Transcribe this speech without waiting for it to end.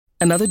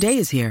Another day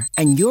is here,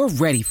 and you're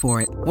ready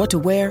for it. What to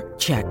wear?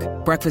 Check.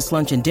 Breakfast,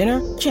 lunch, and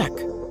dinner? Check.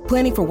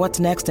 Planning for what's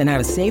next and how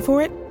to save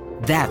for it?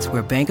 That's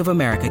where Bank of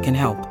America can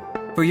help.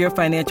 For your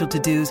financial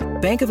to-dos,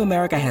 Bank of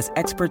America has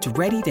experts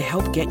ready to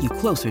help get you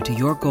closer to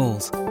your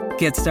goals.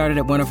 Get started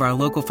at one of our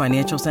local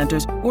financial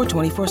centers or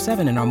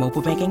 24/7 in our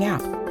mobile banking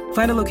app.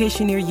 Find a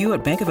location near you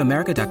at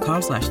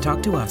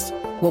bankofamerica.com/talktous.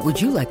 What would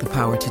you like the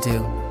power to do?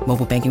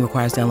 Mobile banking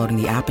requires downloading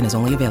the app and is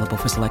only available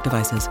for select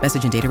devices.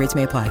 Message and data rates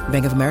may apply.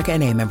 Bank of America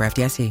N.A., member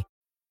FDIC.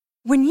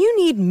 When you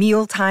need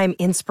mealtime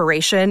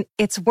inspiration,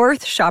 it's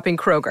worth shopping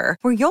Kroger,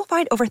 where you'll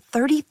find over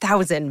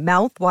 30,000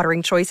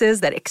 mouth-watering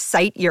choices that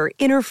excite your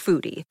inner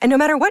foodie. And no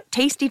matter what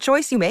tasty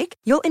choice you make,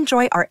 you'll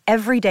enjoy our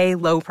everyday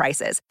low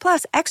prices,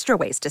 plus extra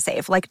ways to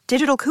save, like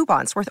digital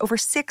coupons worth over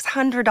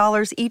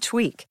 $600 each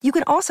week. You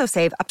can also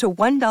save up to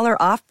 $1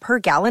 off per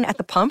gallon at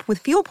the pump with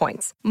fuel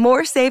points.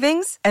 More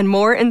savings and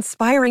more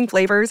inspiring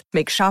flavors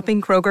make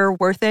shopping Kroger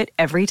worth it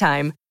every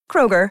time.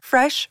 Kroger,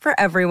 fresh for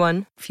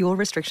everyone. Fuel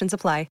restrictions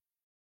apply.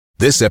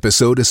 This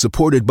episode is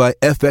supported by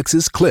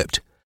FX's Clipped,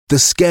 the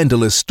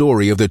scandalous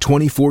story of the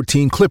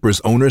 2014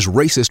 Clippers owner's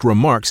racist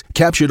remarks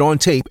captured on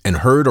tape and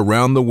heard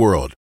around the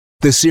world.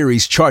 The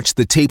series charts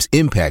the tape's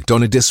impact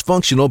on a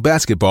dysfunctional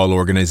basketball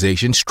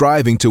organization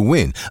striving to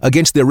win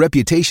against their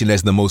reputation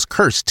as the most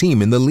cursed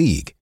team in the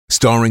league.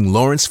 Starring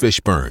Lawrence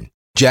Fishburne,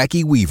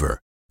 Jackie Weaver,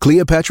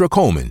 Cleopatra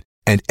Coleman,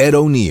 and Ed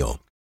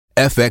O'Neill.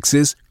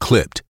 FX's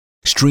Clipped,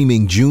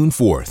 streaming June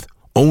 4th,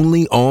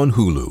 only on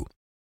Hulu.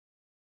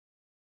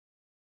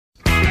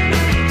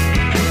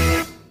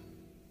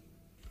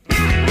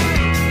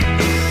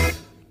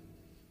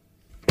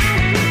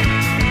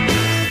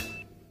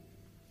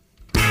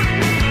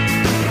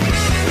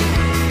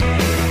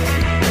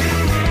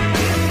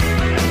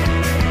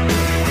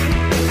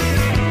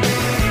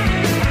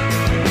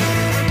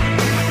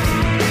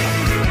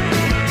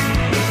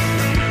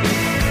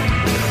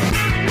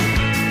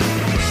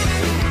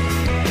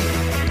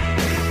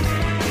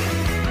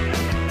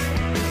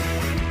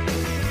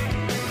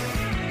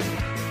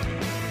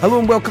 Hello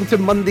and welcome to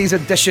Monday's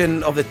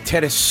edition of the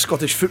Terrace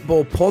Scottish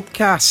Football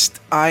Podcast.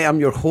 I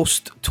am your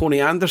host, Tony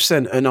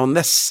Anderson, and on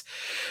this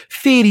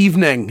fair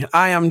evening,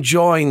 I am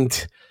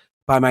joined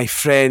by my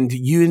friend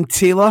Ewan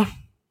Taylor.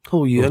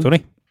 Hello, Ewan. Hello,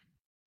 Tony.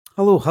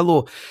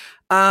 Hello.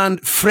 And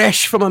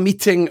fresh from a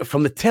meeting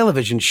from the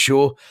television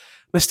show,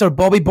 Mr.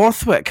 Bobby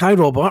Borthwick. Hi,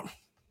 Robert.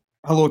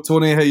 Hello,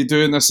 Tony. How you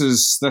doing? This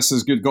is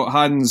good. Got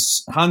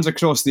hands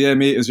across the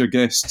M8 as your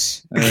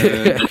guests.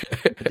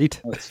 Indeed.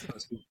 That's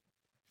good.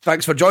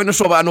 Thanks for joining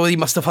us, Robert. I know you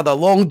must have had a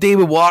long day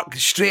with work,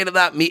 straight at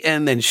that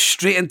meeting, then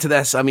straight into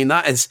this. I mean,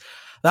 that is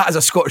a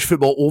Scottish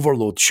football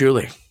overload,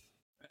 surely.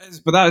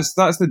 But that's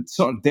the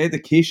sort of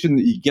dedication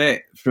that you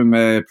get from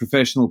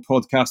professional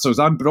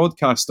podcasters and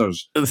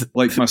broadcasters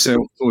like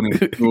myself, Tony.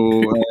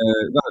 So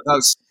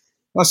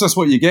that's just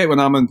what you get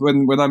when I'm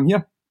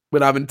here.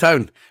 When I'm in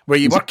town. Were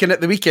you working at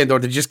the weekend, or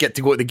did you just get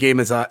to go to the game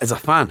as a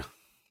fan?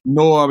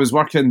 No, I was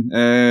working.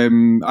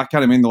 I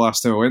can't remember the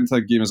last time I went to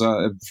a game as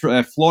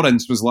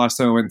Florence was the last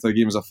time I went to a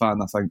game as a fan,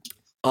 I think.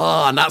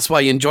 Oh, and that's why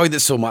you enjoyed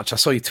it so much. I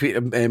saw you tweet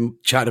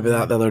chatting about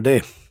that the other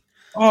day.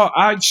 Oh,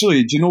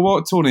 actually, do you know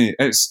what, Tony?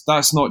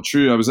 That's not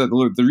true. I was at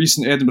the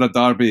recent Edinburgh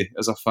Derby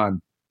as a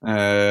fan.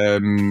 There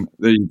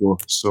you go.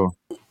 So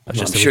I'm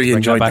sure you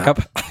enjoyed that. Up.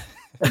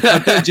 I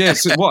did,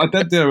 yes. What I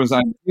did there was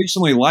I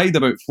intentionally lied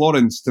about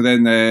Florence to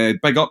then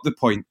big up the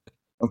point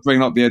of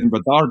bringing up the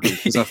Edinburgh Derby,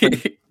 because I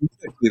think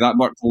that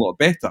worked a lot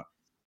better.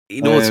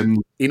 He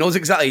knows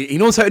exactly. He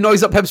knows how to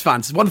noise up Hibs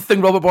fans. It's one thing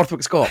Robert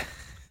Borthwick's got.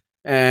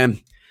 Even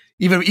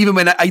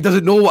when he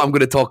doesn't know what I'm going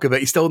to talk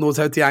about, he still knows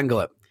how to angle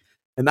it,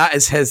 and that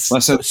is his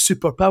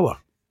superpower.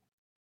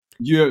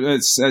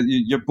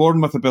 You're born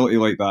with ability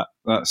like that.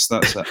 That's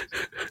it.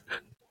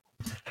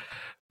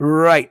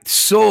 Right.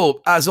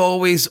 So, as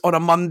always, on a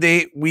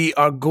Monday, we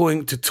are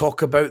going to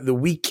talk about the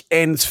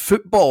weekend's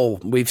football.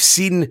 We've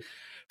seen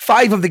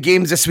 5 of the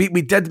games this week.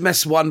 We did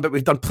miss one, but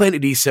we've done plenty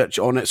of research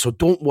on it, so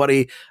don't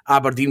worry,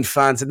 Aberdeen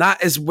fans. And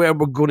that is where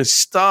we're going to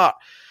start.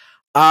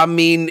 I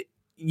mean,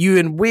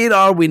 Ewan, where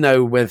are we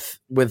now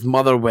with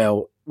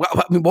Motherwell?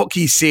 What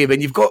can you say?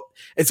 When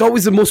it's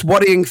always the most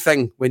worrying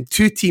thing when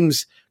two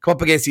teams come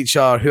up against each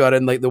other who are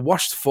in like the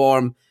worst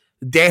form,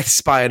 death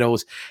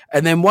spirals,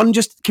 and then one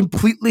just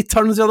completely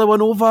turns the other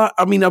one over.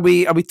 I mean, are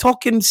we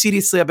talking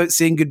seriously about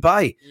saying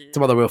goodbye to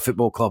Motherwell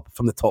Football Club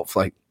from the top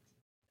flight?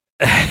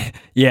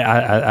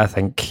 Yeah, I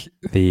think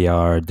they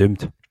are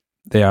doomed.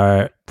 They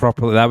are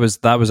properly.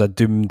 That was a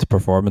doomed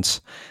performance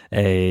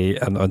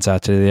on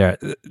Saturday.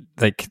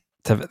 They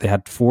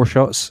had 4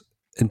 shots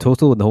in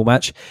total in the whole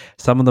match.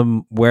 Some of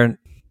them weren't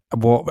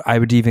what I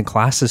would even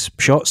class as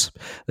shots.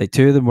 Like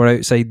 2 of them were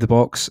outside the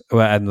box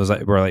and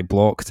were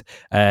blocked.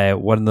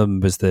 One of them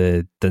was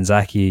the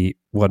Danzaki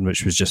one,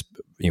 which was just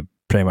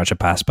pretty much a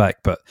pass back,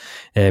 but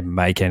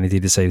Mike Kennedy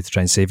decided to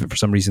try and save it for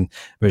some reason,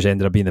 which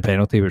ended up being the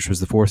penalty, which was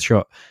the 4th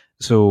shot.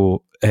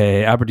 So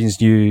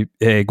Aberdeen's new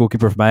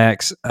goalkeeper from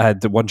Ajax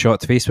had 1 shot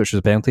to face, which was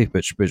a penalty,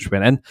 which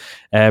went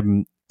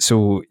in.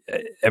 So,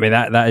 I mean,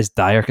 that is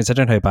dire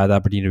considering how bad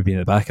Aberdeen have been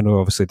at the back. I know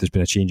obviously there's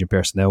been a change in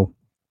personnel.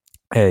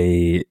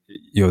 The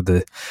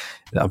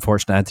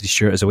unfortunate Anthony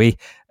Stewart is away.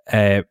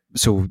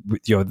 So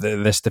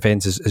this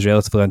defence is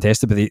relatively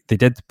untested, but they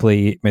did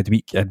play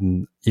midweek,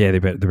 and they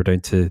were down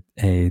to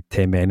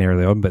 10 men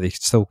early on, but they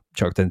still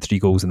chucked in 3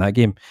 goals in that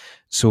game.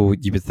 So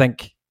you would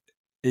think,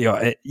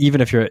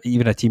 even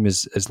a team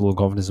is low in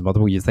confidence in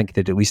Motherwell, you'd think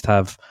they'd at least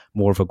have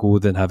more of a go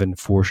than having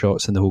 4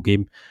 shots in the whole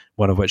game,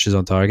 one of which is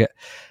on target.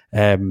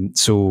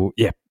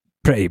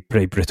 Pretty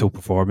brutal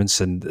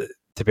performance. And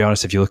to be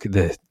honest, if you look at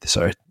the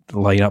sort of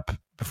lineup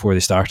before they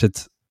started,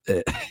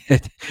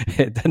 it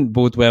didn't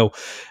bode well.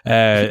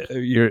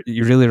 You're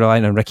really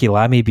relying on Ricky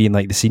Lamy being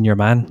like the senior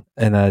man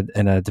in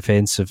a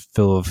defence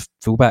full of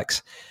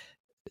fullbacks.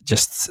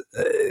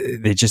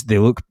 They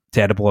look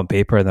terrible on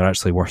paper, and they're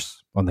actually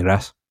worse on the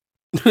grass.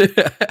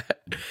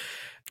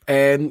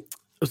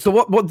 So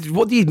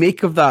what do you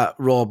make of that,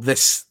 Rob?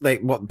 This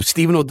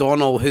Stephen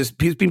O'Donnell, who's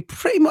been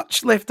pretty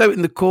much left out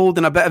in the cold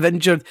and a bit of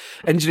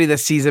injury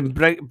this season,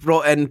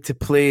 brought in to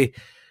play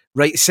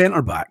right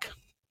centre back.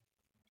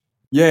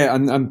 Yeah,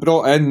 and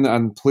brought in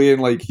and playing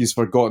like he's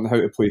forgotten how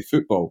to play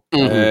football. On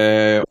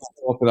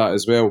top of that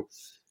as well.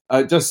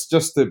 Just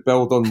to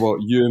build on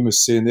what Ewan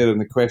was saying there in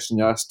the question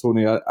you asked,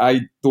 Tony,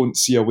 I don't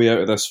see a way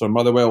out of this for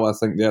Motherwell. I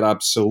think they're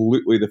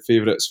absolutely the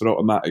favourites for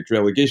automatic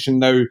relegation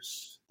now.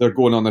 They're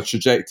going on a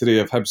trajectory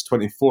of Hibs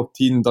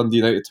 2014, Dundee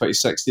United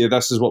 2016.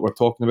 This is what we're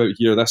talking about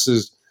here. This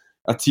is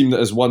a team that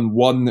has won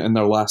 1 in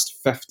their last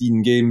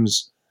 15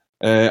 games,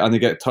 and they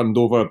get turned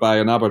over by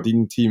an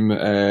Aberdeen team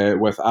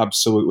with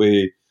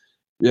absolutely,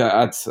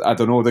 I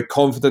don't know, the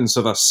confidence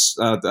of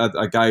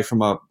a guy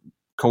from a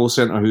call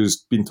centre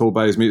who's been told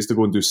by his mates to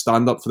go and do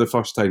stand-up for the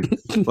first time.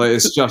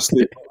 It's just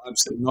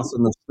absolutely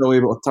nothing. They're still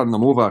able to turn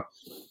them over.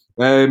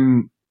 I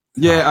mean,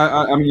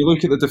 you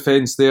look at the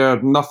defence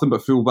there, nothing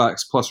but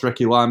fullbacks plus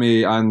Ricky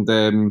Lamy and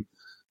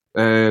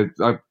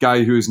a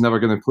guy who's never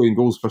going to play in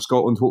goals for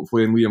Scotland,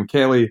 hopefully, in Liam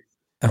Kelly.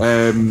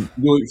 You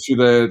look through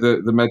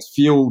the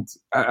midfield,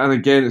 and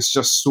again, it's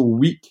just so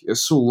weak.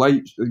 It's so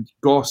light.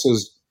 Goss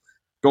is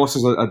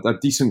a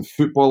decent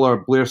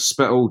footballer. Blair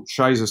Spittle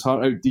tries his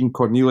heart out. Dean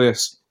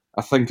Cornelius,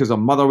 I think, is a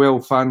Motherwell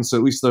fan, so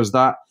at least there's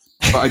that.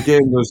 But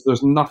again,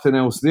 there's nothing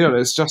else there.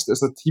 It's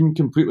a team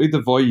completely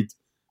devoid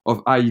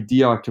of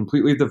idea,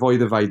 completely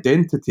devoid of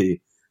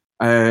identity.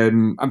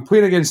 I'm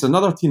playing against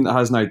another team that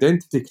has an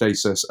identity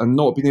crisis and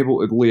not being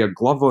able to lay a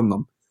glove on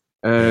them.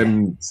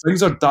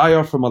 Things are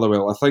dire for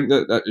Motherwell. I think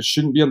that it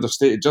shouldn't be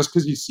understated. Just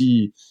because you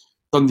see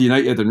Dundee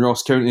United and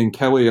Ross County and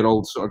Kelly are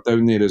all sort of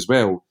down there as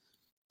well,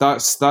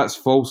 that's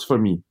false for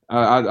me.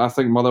 I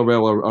think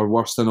Motherwell are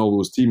worse than all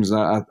those teams.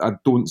 I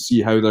don't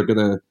see how they're going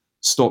to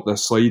stop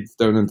this slide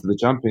down into the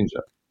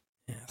Championship.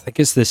 I think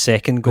it's the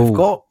second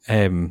goal,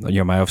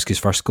 Majowski's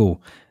first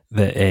goal,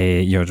 that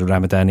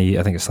Ramadani,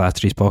 I think it's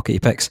Slattery's pocket he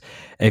picks.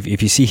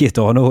 If you see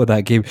O'Donnell in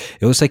that game,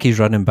 it looks like he's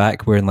running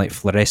back wearing like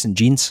fluorescent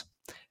jeans.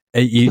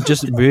 He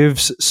just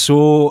moves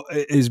so,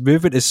 his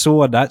movement is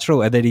so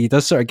unnatural, and then he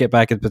does sort of get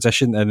back in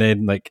position and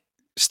then like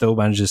still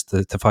manages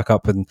to fuck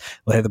up and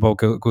let the ball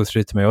go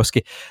through to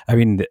Majowski. I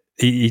mean,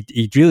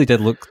 he really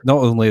did look, not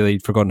only like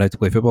he'd forgotten how to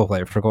play football,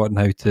 like forgotten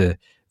how to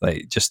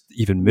like just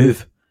even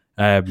move.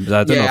 I don't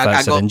know if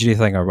that's an injury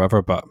thing or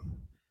whatever, but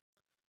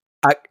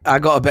I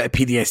got a bit of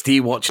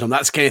PTSD watching him.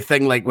 That's the kind of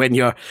thing like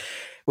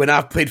when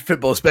I've played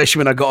football,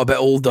 especially when I got a bit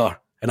older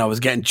and I was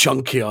getting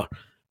chunkier,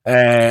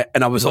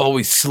 and I was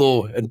always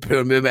slow and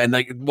poor movement, and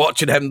like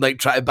watching him like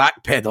try to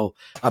backpedal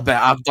a bit.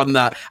 I've done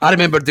that. I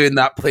remember doing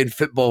that playing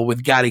football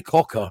with Gary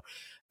Cocker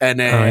and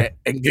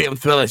Graham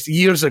Thrillis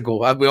years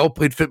ago. We all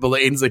played football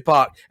at Ainsley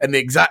Park, and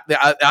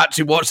I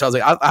actually watched it. I was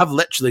like, I've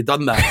literally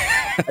done that.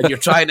 And you're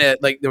trying to,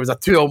 like, there was a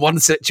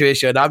 2-on-1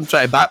 situation, and I'm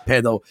trying to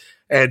backpedal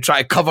and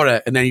try to cover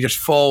it, and then you just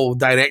fall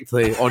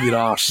directly on your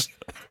arse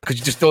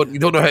because you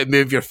don't know how to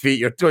move your feet.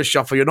 You're doing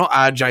shuffle. You're not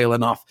agile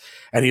enough.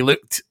 And he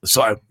looked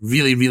sort of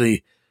really,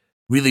 really,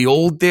 really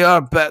old there.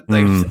 But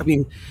like, I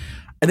mean,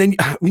 and then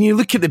when you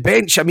look at the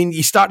bench, I mean,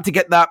 you start to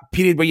get that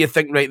period where you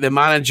think, right, the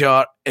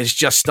manager is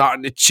just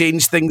starting to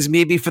change things,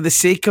 maybe for the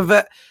sake of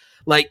it,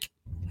 like.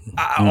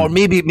 Or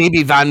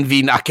maybe Van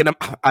Veen. I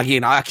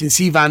can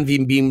see Van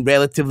Veen being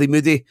relatively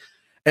moody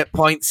at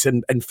points,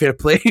 and fair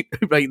play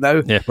right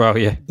now. Yeah, well,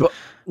 yeah.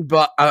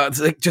 But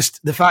like just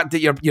the fact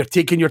that you're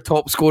taking your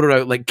top scorer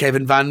out, like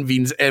Kevin Van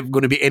Veen's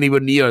going to be anywhere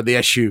near the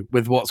issue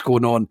with what's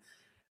going on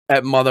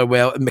at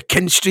Motherwell. And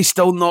McKinstry's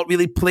still not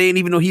really playing,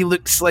 even though he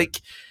looks like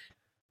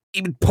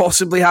he would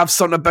possibly have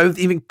something about.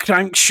 Even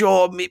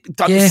Crankshaw maybe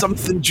done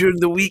something during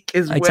the week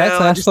as well.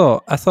 Exactly.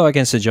 I thought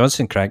against the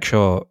Johnson,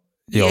 Crankshaw.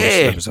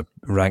 It was a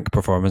rank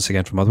performance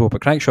again from Motherwell,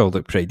 but Crankshaw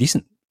looked pretty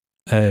decent.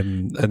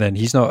 And then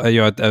he's not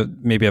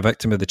maybe a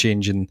victim of the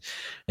change in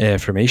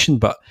formation,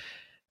 but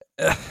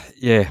I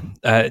think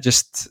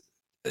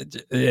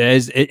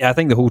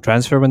the whole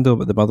transfer window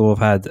that the Motherwell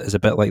have had is a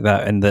bit like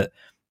that, in that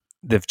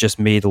they've just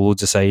made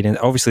loads of signings.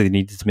 Obviously, they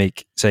needed to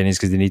make signings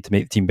because they need to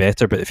make the team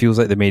better, but it feels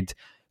like they made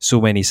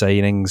so many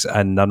signings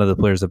and none of the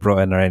players they brought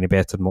in are any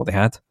better than what they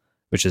had.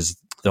 which is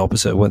the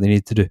opposite of what they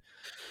need to do.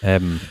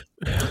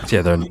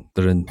 So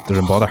they're in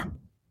bother.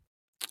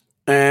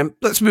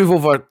 Let's move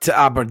over to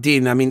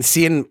Aberdeen. I mean,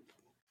 it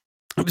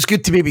was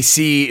good to maybe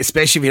see,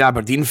 especially if you're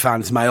Aberdeen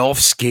fans,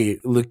 Majowski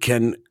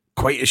looking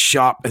quite as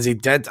sharp as he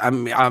did. I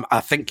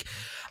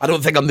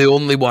don't think I'm the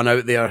only one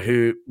out there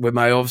who, with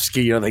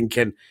Majowski, you're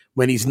thinking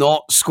when he's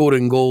not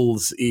scoring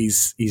goals,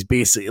 he's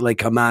basically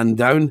like a man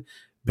down.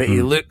 But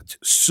he looked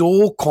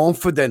so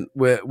confident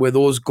with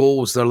those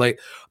goals.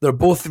 They're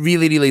both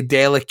really, really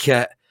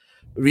delicate,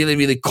 really,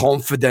 really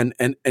confident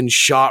and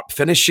sharp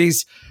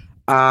finishes.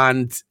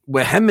 And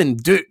with him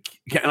and Duke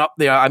getting up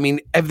there, I mean,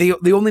 if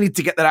they only need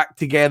to get their act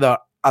together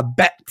a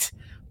bit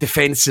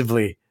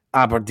defensively,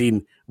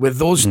 Aberdeen, with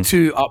those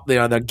two up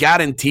there, they're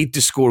guaranteed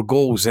to score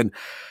goals. And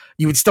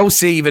you would still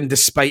say, even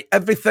despite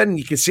everything,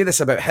 you can say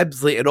this about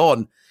Hibs later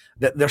on,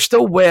 that they're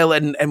still well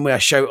in with a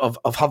shout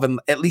of having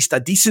at least a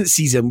decent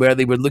season where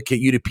they would look at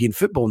European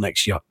football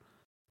next year.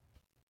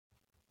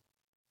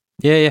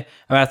 Yeah.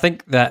 I mean, I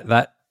think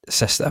that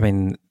system, I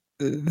mean,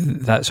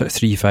 that sort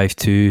of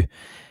 3-5-2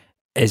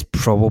 is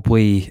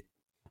probably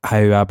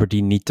how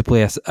Aberdeen need to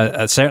play.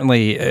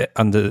 Certainly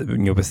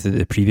under, with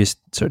the previous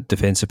sort of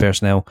defensive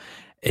personnel,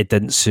 it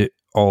didn't suit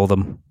all of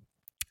them.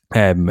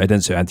 It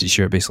didn't suit Anthony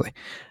Stewart basically.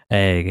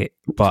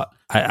 But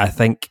I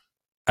think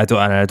I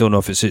don't know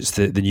if it suits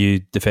the new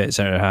defence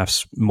centre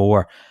halves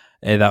more.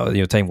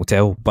 That time will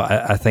tell. But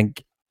I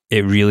think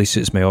it really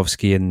suits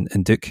Majowski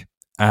and Duke.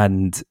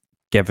 And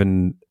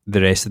given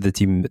the rest of the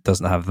team that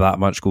doesn't have that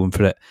much going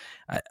for it,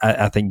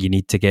 I think you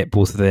need to get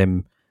both of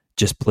them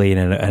just playing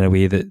in a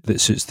way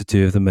that suits the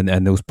two of them,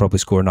 and they'll probably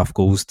score enough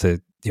goals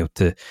to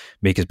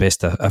make as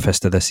best a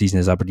fist of this season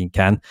as Aberdeen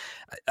can.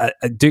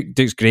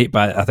 Duke's great,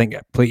 but I think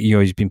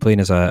he's been playing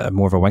as a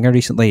more of a winger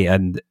recently,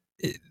 and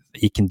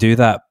he can do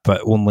that,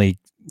 but only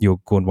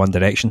go in one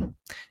direction.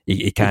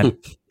 He can't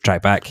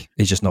track back.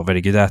 He's just not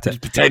very good at it. He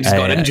pretends he's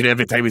got an injury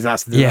every time he's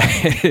asked to do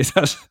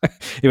that.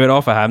 He went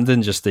off at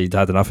Hampden, he'd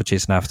had enough of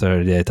chasing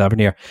after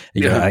Tavernier.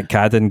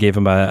 Cadden gave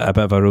him a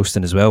bit of a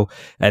roasting as well,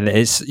 and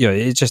it's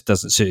it just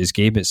doesn't suit his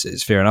game.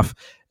 It's fair enough.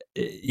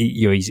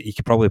 He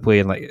could probably play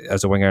in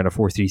as a winger in a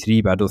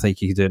 4-3-3, but I don't think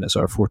he could do it in a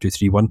sort of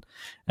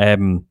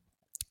 4-2-3-1.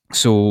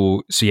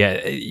 So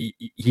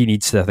he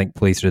needs to, I think,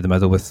 play through the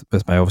middle with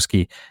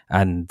Majowski,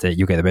 and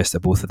you'll get the best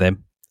of both of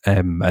them.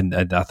 And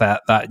I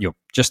thought that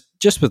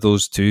just with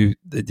those two,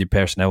 the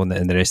personnel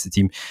and the rest of the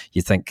team,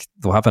 you think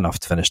they'll have enough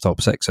to finish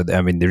top six.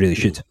 I mean, they really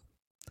should.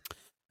 I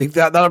think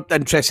the other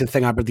interesting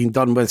thing Aberdeen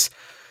done was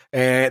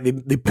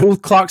they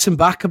pulled Clarkson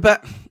back a bit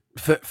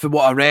for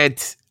what I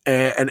read.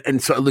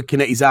 And sort of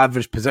looking at his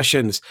average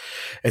positions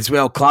as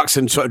well,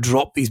 Clarkson sort of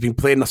dropped. He's been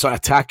playing a sort of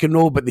attacking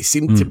role, but they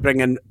seem to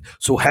bring in,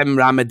 so him,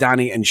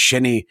 Ramadani and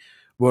Shinnie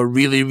were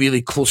really,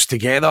 really close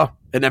together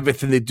in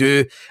everything they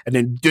do. And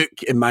then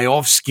Duke and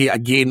Majowski,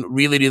 again,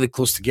 really, really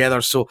close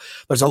together. So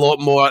there was a lot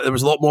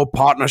more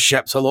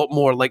partnerships, a lot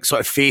more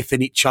sort of faith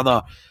in each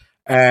other,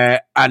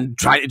 and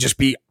trying to just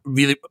be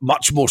really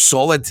much more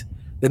solid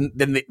than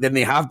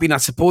they have been. I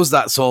suppose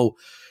that's all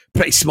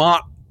pretty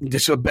smart.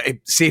 Just a bit of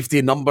safety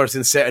in numbers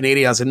in certain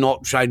areas and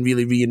not try and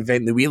really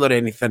reinvent the wheel or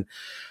anything.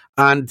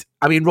 And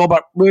I mean,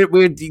 Robert, where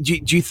do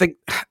you think,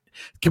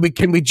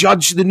 can we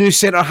judge the new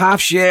centre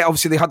halves yet?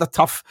 Obviously, they had a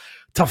tough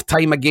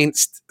time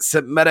against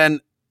St Mirren,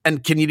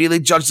 and can you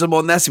really judge them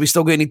on this? Are we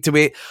still going to need to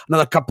wait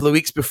another couple of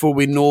weeks before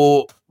we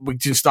know we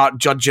can start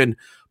judging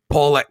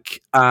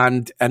Pollock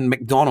and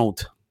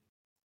McDonald?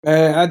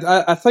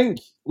 I think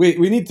we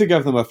need to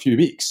give them a few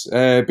weeks,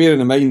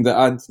 bearing in mind that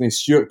Anthony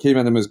Stewart came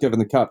in and was given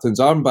the captain's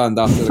armband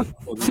after a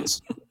couple of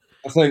weeks.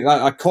 I think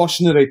that a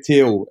cautionary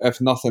tale,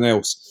 if nothing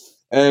else.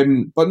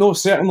 But no,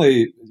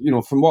 certainly,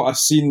 from what I've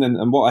seen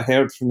and what I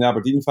heard from the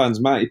Aberdeen fans,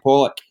 Matty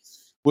Pollock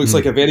looks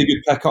like a very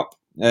good pickup.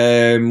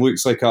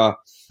 Looks like a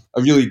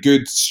really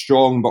good,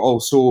 strong, but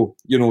also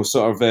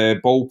sort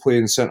of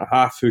ball-playing centre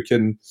half who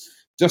can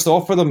just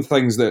offer them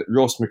things that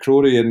Ross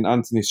McCrory and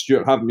Anthony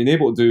Stewart haven't been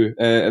able to do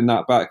in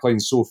that back line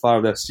so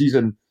far this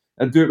season,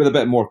 and do it with a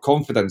bit more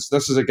confidence.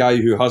 This is a guy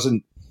who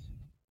hasn't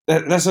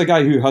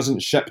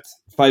shipped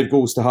 5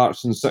 goals to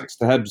Hearts and 6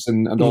 to Hibs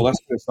and all this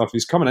kind of stuff.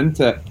 He's coming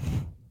into it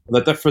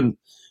with a different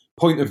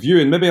point of view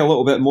and maybe a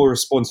little bit more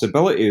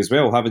responsibility as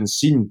well, having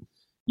seen,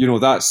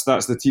 that's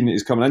the team that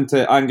he's coming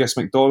into. Angus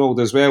MacDonald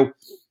as well.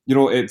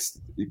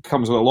 It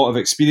comes with a lot of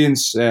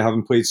experience,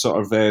 having played sort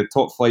of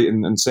top flight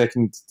and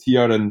second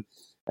tier in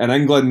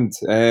England.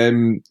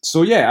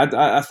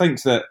 I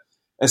think that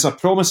it's a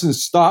promising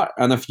start,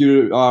 and if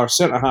you are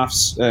centre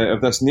halves of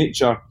this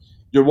nature,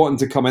 you're wanting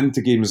to come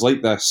into games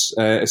like this,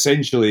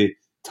 essentially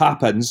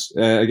tap-ins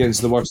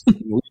against the worst team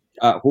in the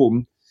league at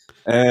home,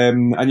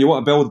 and you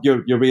want to build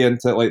your way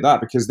into it like that,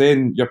 because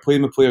then you're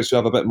playing with players who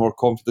have a bit more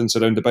confidence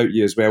around about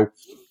you as well.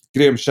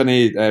 Graham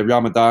Shinnie,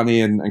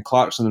 Ramadani and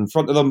Clarkson in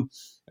front of them,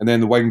 and then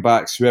the wing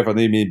backs, whoever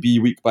they may be,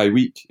 week by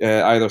week,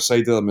 either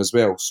side of them as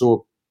well.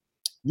 So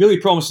really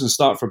promising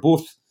start for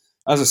both.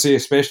 As I say,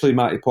 especially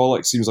Matty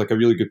Pollock seems like a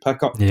really good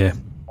pickup. Yeah.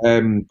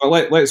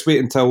 But let's wait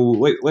until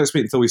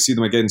we see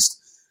them against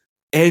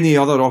any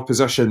other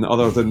opposition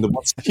other than the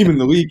worst team in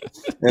the league,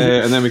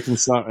 and then we can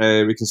start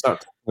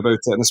talking about it.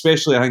 And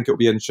especially, I think it'll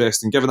be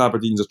interesting, given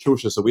Aberdeen's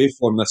atrocious away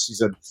form this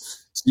season,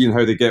 seeing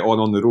how they get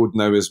on the road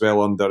now as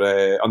well under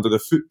the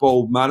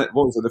football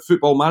the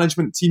football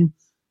management team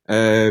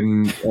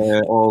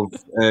of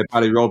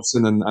Barry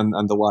Robson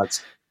and the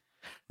lads.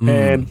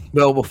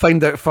 Well, we'll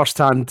find out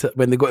firsthand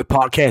when they go to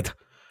Parkhead.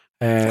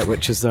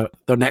 Which is their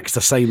next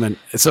assignment.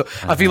 So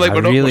I feel like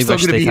we're still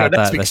going to be here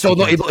next week, still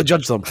not able to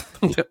judge them.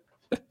 It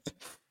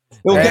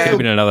could have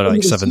been another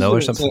like 7-0 or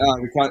something.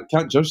 We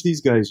can't judge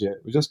these guys yet.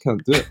 We just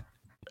can't do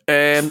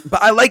it.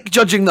 But I like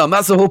judging them.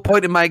 That's the whole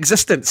point of my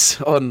existence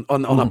on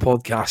a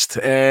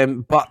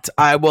podcast. But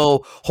I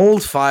will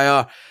hold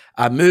fire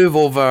and move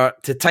over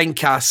to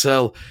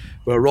Tynecastle,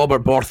 where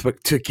Robert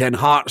Borthwick took in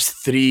Hearts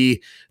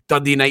 3,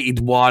 Dundee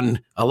United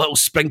 1, a little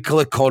sprinkle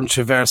of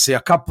controversy,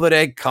 a couple of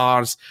red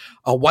cards,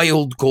 a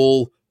wild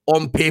goal.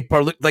 On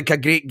paper, looked like a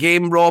great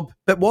game, Rob,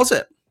 but was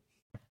it?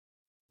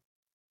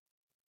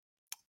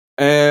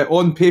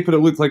 On paper, it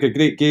looked like a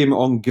great game.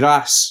 On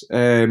grass,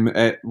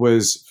 it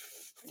was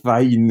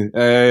fine.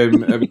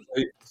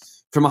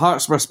 From a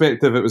Hearts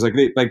perspective, it was a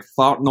great big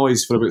fart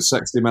noise for about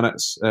 60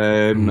 minutes,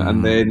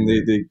 and then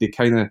they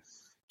kind of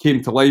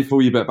came to life a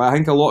wee bit. But I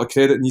think a lot of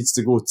credit needs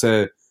to go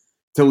to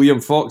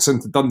Liam Fox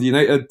and to Dundee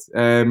United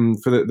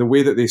for the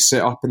way that they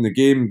set up in the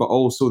game, but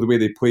also the way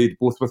they played,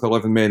 both with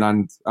 11 men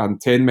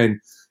and 10 men.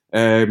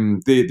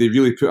 They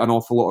really put an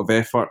awful lot of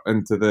effort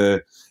into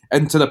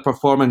the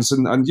performance,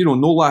 and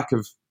no lack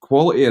of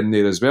quality in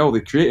there as well.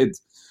 They created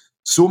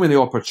so many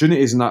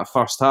opportunities in that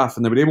first half,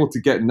 and they were able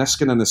to get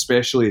Niskanen,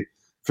 especially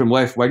from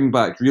left wing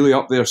back, really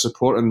up there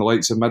supporting the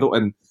likes of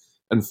Middleton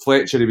and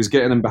Fletcher. He was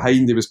getting in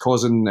behind. He was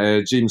causing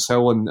James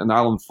Hill and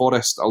Alan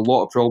Forrest a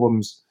lot of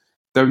problems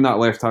down that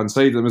left-hand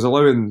side, and was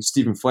allowing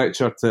Stephen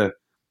Fletcher to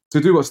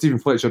do what Stephen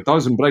Fletcher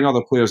does and bring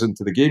other players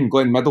into the game.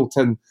 Glenn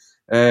Middleton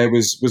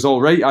was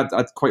all right.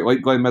 I'd quite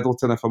like Glenn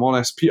Middleton, if I'm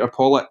honest. Peter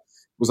Pollitt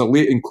was a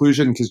late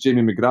inclusion because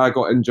Jamie McGrath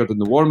got injured in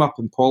the warm-up,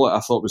 and Pollitt I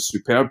thought was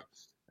superb.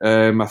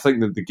 I think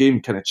that the game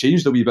kind of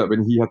changed a wee bit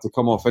when he had to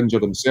come off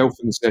injured himself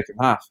in the second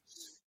half.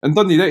 And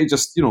Dundee United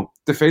just,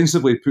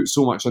 defensively put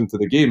so much into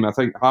the game. I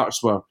think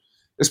Hearts were,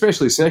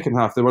 especially second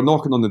half, they were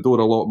knocking on the door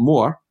a lot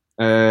more.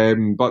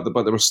 But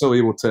they were still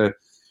able to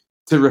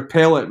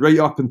repel it right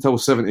up until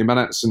 70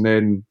 minutes, and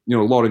then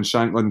Lauren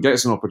Shanklin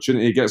gets an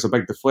opportunity, gets a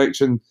big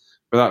deflection,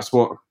 but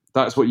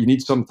that's what you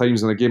need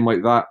sometimes in a game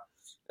like that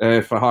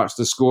for Hearts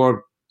to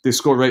score. They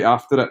score right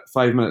after it.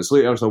 5 minutes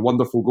later, it's a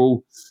wonderful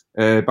goal.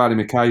 Barry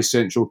Mackay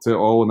central to it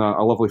all, and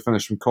a lovely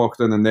finish from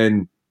Cochrane, and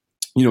then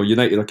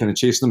United are kind of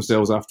chasing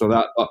themselves after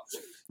that. But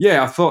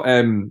yeah, I thought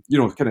kind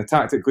of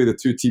tactically the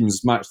two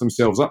teams matched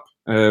themselves up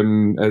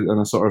in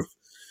a sort of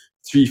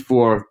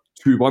 3-4-2-1,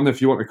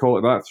 if you want to call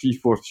it that,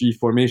 3-4-3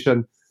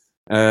 formation.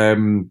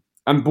 And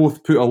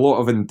both put a lot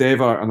of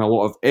endeavour and a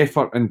lot of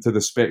effort into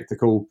the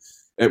spectacle.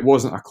 It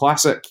wasn't a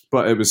classic,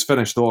 but it was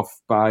finished off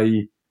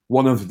by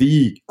one of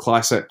the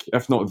classic,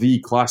 if not the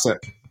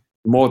classic,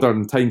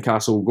 modern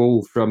Tynecastle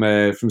goal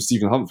from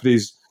Stephen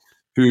Humphreys,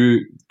 who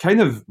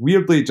kind of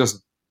weirdly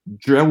just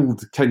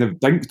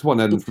dinked one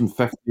in from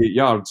 58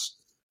 yards,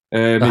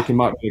 making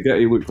Mark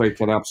Brigitte look like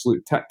an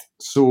absolute tit.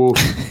 So,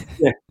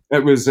 yeah.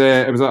 It was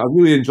a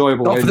really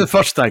enjoyable end. Not for the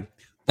first time.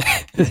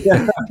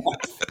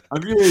 A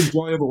really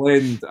enjoyable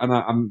end, and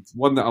I'm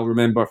one that I'll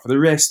remember for the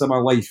rest of my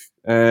life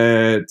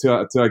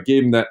to a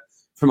game that,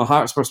 from a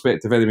Hearts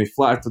perspective anyway,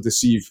 flattered to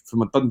deceive.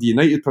 From a Dundee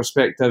United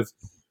perspective,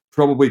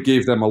 probably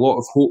gave them a lot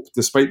of hope,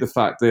 despite the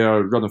fact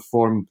their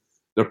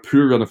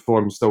poor run of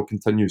form still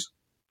continues.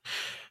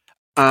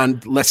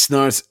 And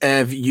listeners,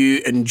 if you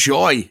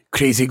enjoy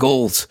crazy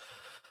goals,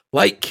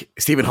 like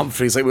Stephen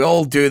Humphreys, like we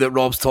all do that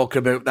Rob's talking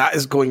about, that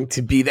is going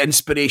to be the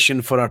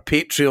inspiration for our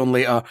Patreon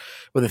later,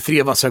 where the three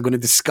of us are going to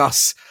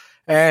discuss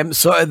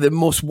sort of the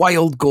most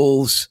wild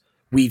goals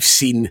we've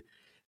seen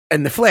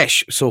in the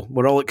flesh. So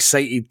we're all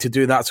excited to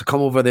do that. So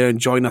come over there and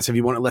join us if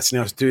you want to listen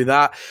to us do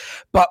that.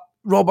 But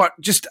Robert,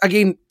 just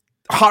again,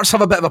 Hearts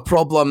have a bit of a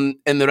problem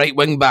in the right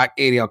wing back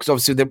area, because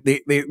obviously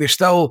they're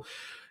still...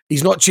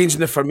 He's not changing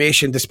the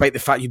formation, despite the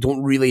fact you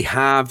don't really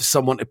have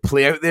someone to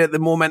play out there at the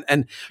moment.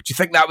 And do you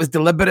think that was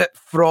deliberate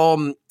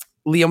from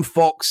Liam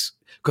Fox?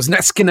 Because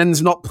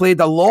Niskanen's not played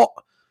a lot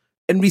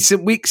in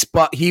recent weeks,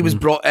 but he was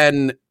brought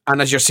in,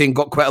 and as you're saying,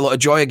 got quite a lot of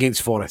joy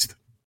against Forest.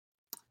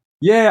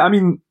 Yeah, I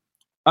mean,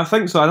 I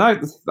think so. And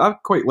I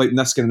quite like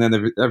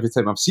Niskanen every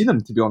time I've seen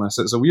him, to be honest.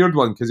 It's a weird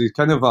one, because he's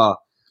kind of a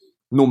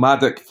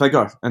nomadic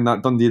figure in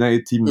that Dundee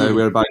United team now,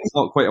 whereby he's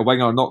not quite a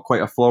winger, not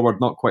quite a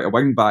forward, not quite a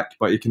wing back,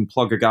 but he can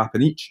plug a gap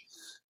in each.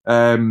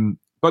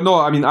 But no,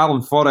 I mean,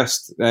 Alan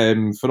Forrest,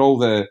 for all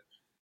the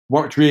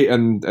work rate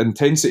and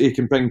intensity he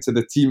can bring to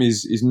the team,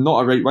 is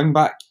not a right wing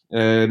back.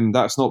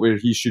 That's not where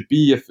he should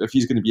be. If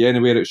he's going to be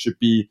anywhere, it should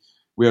be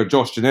where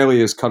Josh Ginnelly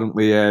is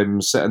currently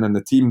sitting in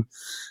the team.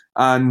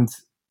 And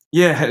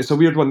yeah, it's a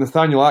weird one.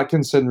 Nathaniel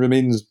Atkinson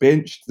remains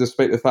benched,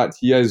 despite the fact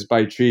he is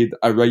by trade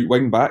a right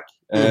wing back.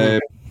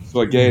 So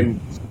again,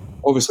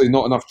 obviously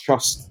not enough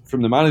trust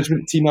from the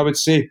management team, I would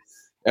say.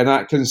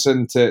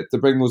 Atkinson to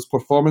bring those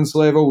performance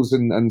levels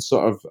and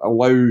sort of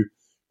allow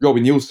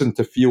Robbie Neilson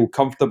to feel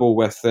comfortable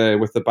with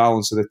the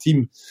balance of the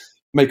team.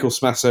 Michael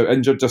Smith's out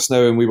injured just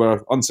now, and we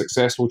were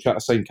unsuccessful trying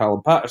to sign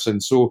Callum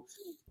Patterson. So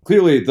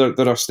clearly,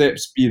 there are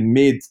steps being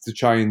made to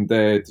try and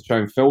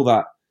fill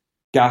that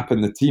gap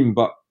in the team.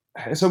 But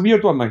it's a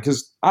weird one, man,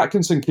 because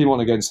Atkinson came on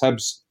against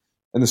Hibs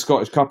in the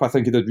Scottish Cup. I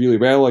think he did really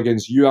well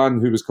against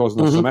Yuan, who was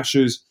causing us some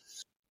issues.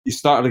 He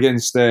started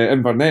against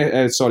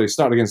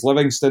started against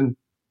Livingston.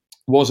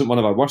 Wasn't one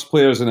of our worst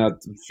players and had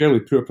a fairly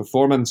poor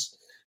performance.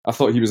 I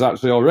thought he was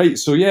actually all right.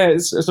 So yeah,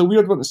 it's a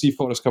weird one to see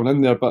Forrest coming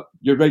in there, but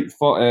you're right,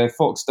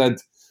 Fox did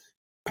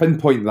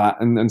pinpoint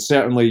that, and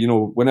certainly,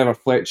 whenever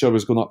Fletcher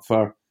was going up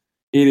for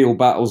aerial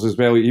battles as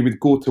well, he would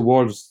go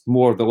towards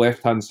more of the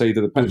left-hand side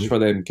of the pitch for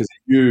them, because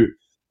he knew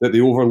that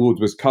the overload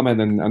was coming,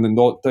 and the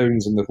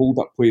knockdowns and the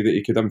hold-up play that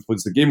he could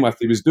influence the game with,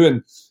 he was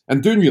doing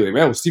really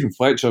well. Stephen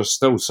Fletcher's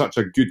still such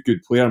a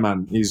good player,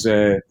 man. He's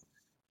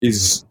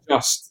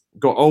just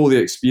got all the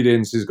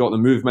experience, he's got the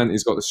movement,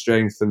 he's got the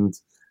strength, and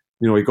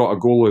he got a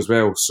goal as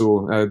well.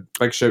 So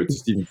big shout to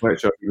Stephen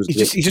Fletcher.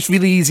 He's just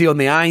really easy on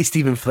the eye,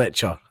 Stephen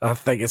Fletcher. I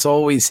think it's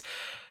always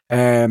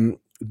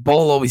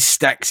ball always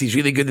sticks. He's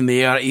really good in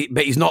the air,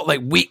 but he's not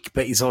like weak.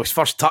 But his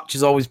first touch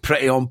is always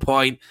pretty on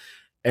point.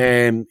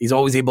 He's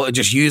always able to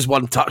just use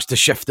one touch to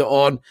shift it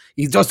on.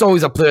 He's just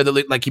always a player that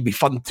looked like he'd be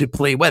fun to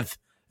play with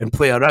and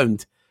play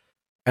around.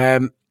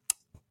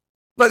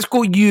 Let's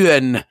go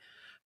Ewan.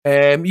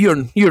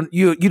 You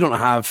don't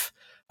have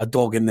a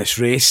dog in this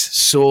race,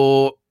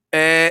 so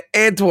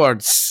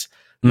Edwards,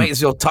 might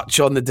as well touch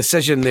on the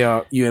decision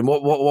there, Ewan.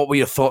 What were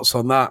your thoughts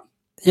on that?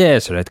 Yeah,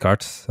 it's a red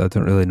card. I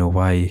don't really know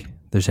why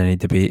there's any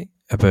debate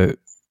about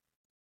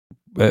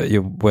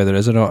whether it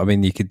is or not. I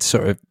mean, you could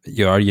sort of,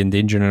 are you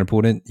endangering an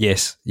opponent?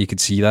 Yes, you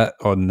could see that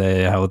on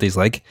the Halliday's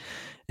leg.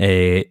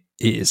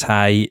 It's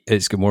high,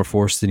 it's got more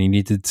force than he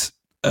needed.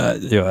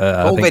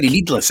 Very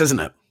needless, isn't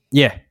it?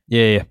 Yeah.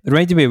 It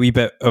reminded me a wee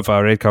bit of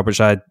a red card,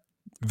 which I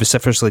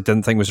vociferously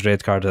didn't think was a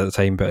red card at the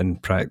time, but in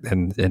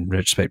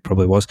retrospect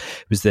probably was.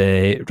 It was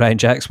the Ryan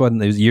Jacks one.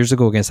 It was years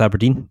ago against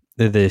Aberdeen,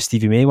 the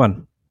Stevie May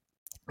one,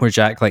 where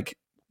Jack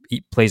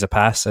he plays a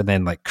pass and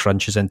then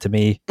crunches into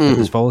May with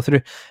his follow through.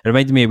 It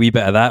reminded me a wee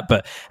bit of that,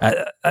 but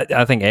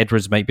I think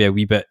Edwards might be a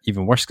wee bit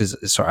even worse because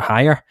it's sort of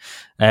higher,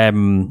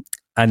 and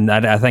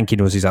I think he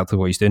knows exactly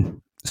what he's doing.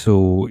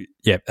 So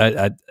yeah,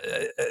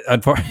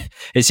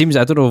 it seems,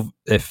 I don't know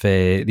if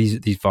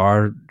these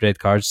VAR red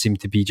cards seem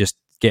to be just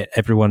get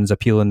everyone's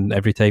appealing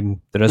every time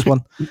there is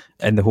one,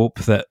 in the hope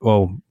that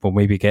we'll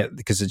maybe get,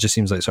 because it just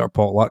seems like sort of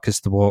potluck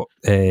as to what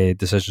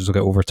decisions will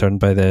get overturned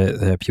by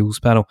the appeals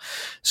panel.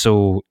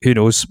 So who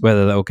knows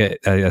whether that'll get.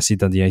 I see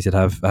Dundee United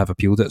have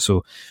appealed it,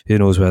 so who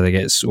knows whether it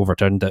gets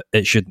overturned.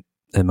 It shouldn't,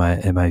 in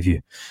my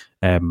view.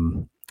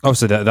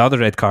 Obviously, the other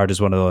red card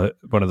is one of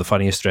the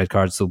funniest red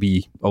cards there'll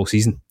be all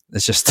season.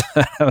 It's just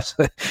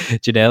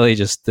Ginnelly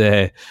just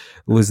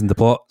losing the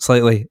plot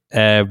slightly,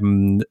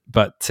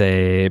 but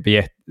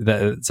yeah,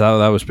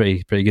 that was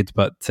pretty good.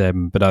 But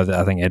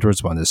I think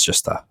Edwards' one is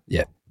just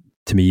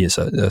to me it's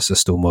a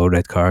Stonewall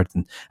red card,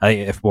 and I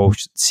think if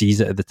Walsh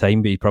sees it at the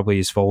time, but he probably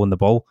is following the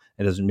ball,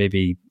 it doesn't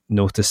maybe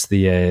notice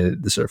the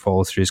sort of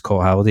follow through his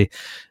caught Halliday,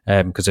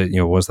 because it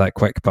was that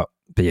quick. But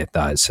yeah,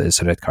 it's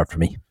a red card for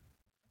me.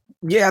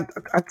 Yeah,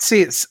 I'd say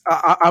it's.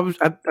 I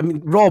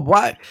mean, Rob,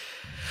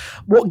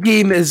 what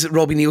game is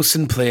Robbie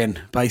Neilson playing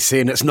by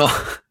saying it's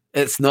not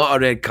a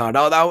red card?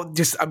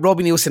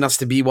 Robbie Neilson has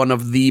to be one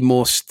of the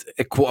most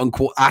quote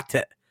unquote at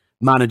it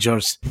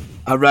managers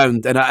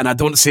around, and I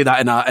don't say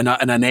that in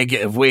a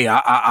negative way.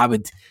 I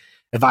would,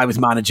 if I was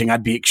managing,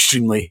 I'd be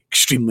extremely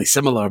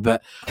similar.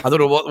 But I don't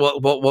know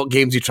what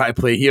games you try to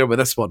play here with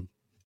this one.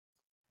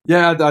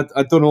 Yeah,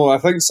 I don't know. I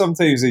think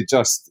sometimes he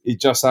just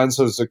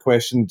answers the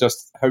question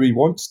just how he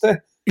wants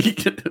to.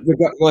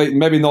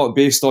 Maybe not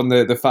based on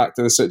the fact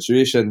of the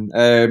situation.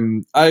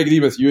 I agree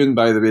with Ewan,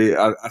 by the way.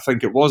 I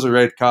think it was a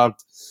red card.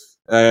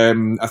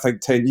 I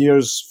think 10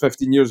 years,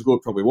 15 years ago,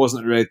 it probably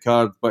wasn't a red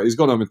card, but he's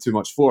gone on with too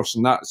much force,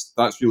 and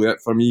that's really it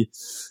for me.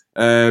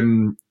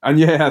 And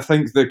yeah, I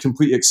think the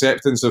complete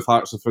acceptance of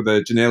Hearts for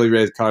the Ginnelly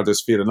red card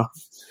is fair enough.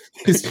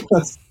 He's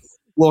just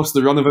lost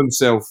the run of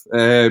himself.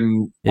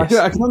 Yes.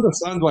 I can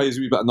understand why he's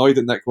a wee bit annoyed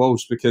at Nick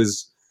Walsh,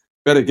 because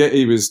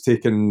Berighitti was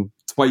taken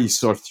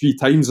twice or three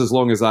times as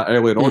long as that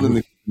earlier on,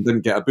 and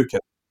didn't get a booking.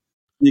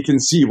 You can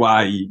see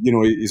why,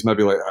 he's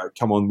maybe like, oh,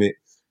 come on, mate.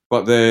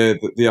 But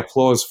the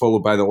applause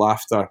followed by the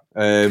laughter,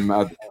 I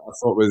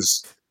thought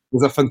was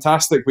a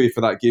fantastic way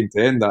for that game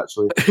to end,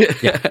 actually.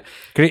 Yeah,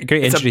 great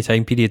injury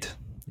time period,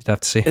 you'd have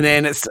to say. And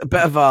then it's a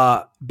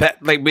bit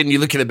like when you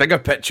look at the bigger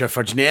picture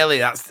for Ginnelly,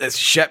 that's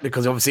shit,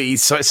 because obviously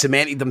he's sort of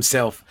cemented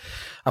himself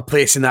a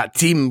place in that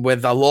team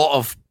with a lot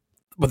of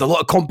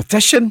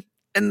competition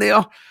in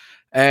there.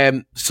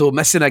 So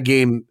missing a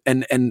game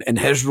in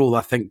his role,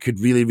 I think,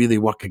 could really, really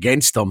work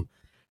against him.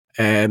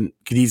 Could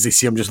easily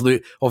see him just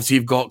lose. Obviously,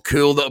 you've got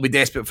Cool that'll be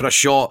desperate for a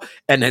shot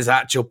in his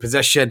actual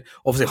position.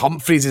 Obviously,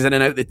 Humphreys is in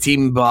and out the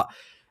team, but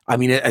I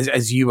mean,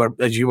 as you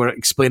were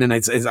explaining,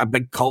 is a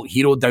big cult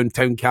hero down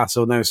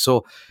Tynecastle now.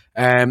 So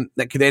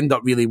that could end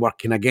up really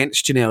working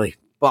against Ginnelly.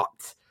 But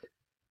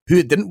who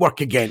it didn't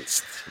work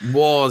against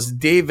was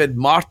David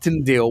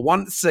Martindale,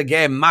 once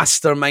again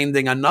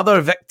masterminding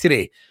another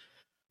victory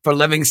for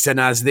Livingston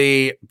as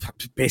they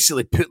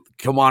basically put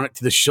Kilmarnock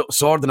to the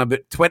sword in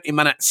about 20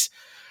 minutes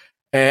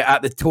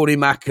at the Tony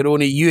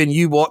Macaroni.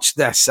 You watched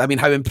this. I mean,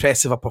 how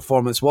impressive a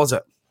performance was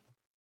it?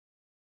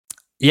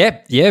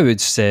 Yeah,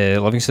 it's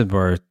Livingston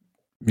were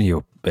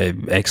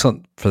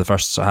excellent for the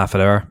first half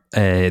an hour,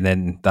 and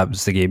then that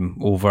was the game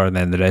over, and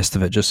then the rest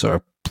of it just sort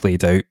of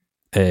played out,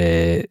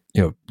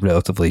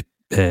 relatively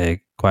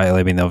quietly.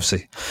 I mean,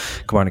 obviously,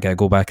 Kilmarnock got to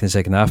go back in the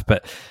second half,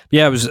 but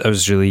yeah, I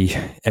was really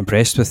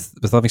impressed with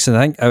Livingston.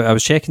 I think I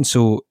was checking.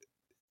 So,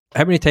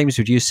 how many times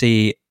would you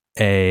say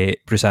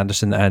Bruce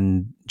Anderson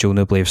and Joe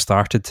Newbley have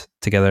started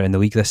together in the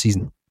league this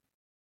season?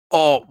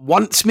 Oh,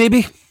 once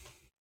maybe,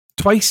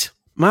 twice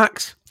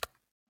max.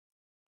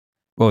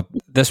 Well,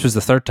 this was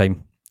the third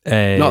time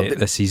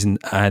this season,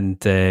 and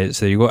so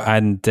there you go.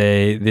 And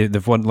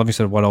they've won.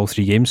 Livingston have won all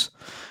three games.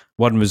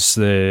 One was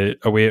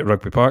away at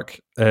Rugby Park,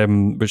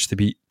 which they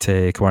beat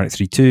Kilmarnock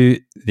 3-2.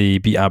 They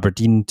beat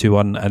Aberdeen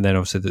 2-1, and then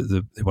obviously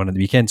they won at the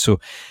weekend. So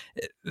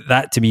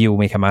that to me will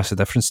make a massive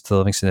difference to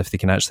Livingston if they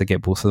can actually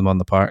get both of them on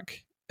the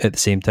park at the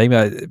same time.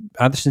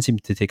 Anderson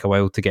seemed to take a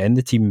while to get in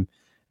the team.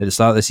 At the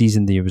start of the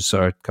season, he was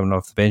sort of coming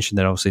off the bench, and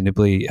then obviously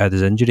Newbley had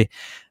his injury.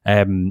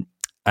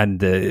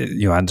 And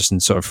Anderson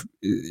sort of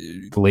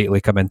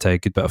lately come into a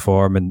good bit of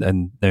form, and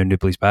now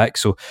Newbley's back.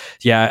 So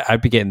yeah,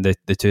 I'd be getting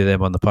the two of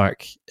them on the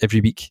park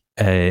every week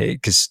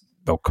because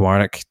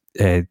Kilmarnock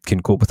can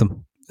cope with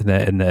them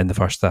in the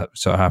first that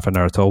sort of half an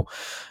hour at all.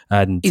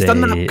 And he's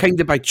done that kind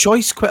of by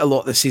choice quite a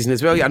lot this season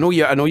as well. I know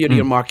you're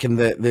earmarking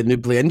the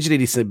Newbley injury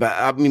recently, but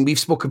I mean we've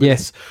spoken about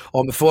this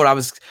on before. I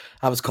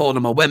was calling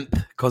him a wimp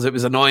because it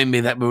was annoying me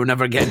that we were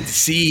never getting to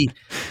see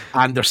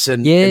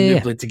Anderson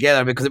and Newbley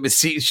together, because it was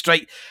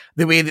strike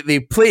the way that they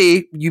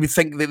play. You would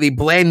think that they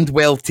blend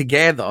well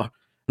together,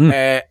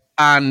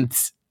 and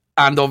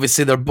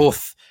obviously they're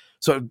both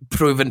sort of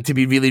proven to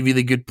be really,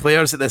 really good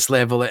players at this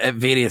level at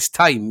various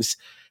times.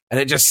 And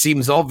it just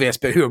seems obvious,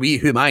 but who are we?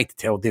 Who am I to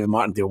tell David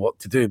Martindale what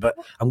to do? But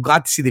I'm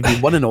glad to see they've been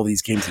winning all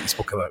these games that you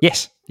spoke about.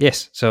 Yes.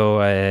 So,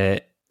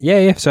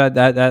 So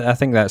I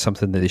think that's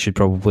something that they should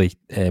probably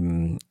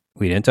lean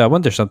into. I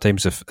wonder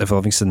sometimes if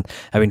Livingston,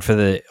 I mean,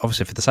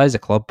 obviously for the size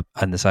of club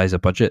and the size of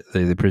budget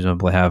they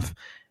presumably have,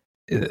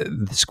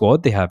 the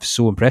squad they have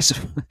so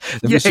impressive.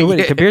 So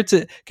many compared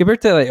to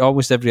like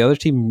almost every other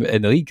team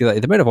in the league. Like,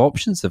 the amount of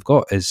options they've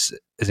got is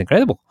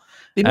incredible.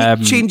 They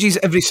make changes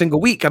every single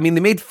week. I mean,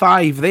 they made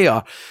 5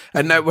 there,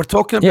 and now we're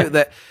talking about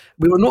that.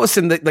 We were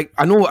noticing that, like,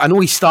 I know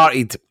he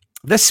started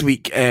this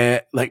week,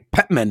 like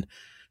Pittman,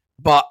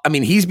 but I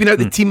mean, he's been out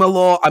the team a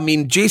lot. I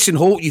mean, Jason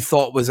Holt, you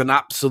thought was an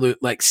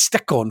absolute like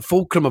stick-on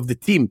fulcrum of the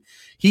team.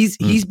 He's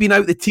been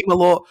out the team a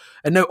lot,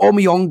 and now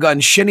Omiyonga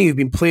and Shinnie have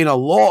been playing a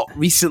lot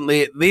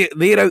recently.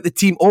 They're out the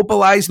team.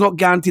 Obalai's not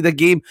guaranteed a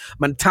game.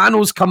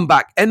 Montano's come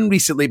back in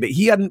recently, but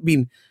he hadn't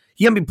been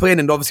playing,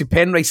 and obviously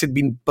Penrice had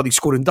been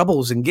scoring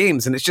doubles in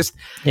games, and it's just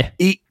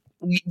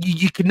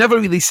you can never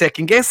really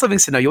second guess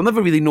Livingston now. You'll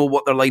never really know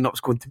what their lineup's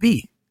going to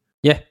be.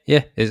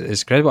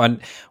 It's incredible.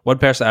 And one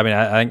person, I mean,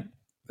 I think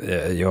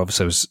you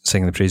obviously was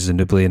singing the praises of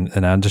Newbley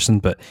and Anderson,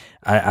 but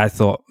I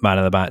thought man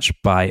of the match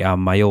by a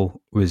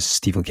mile was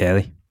Stephen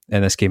Kelly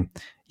in this game.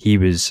 He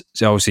was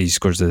obviously he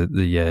scores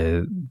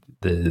the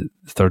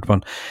third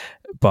one,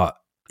 but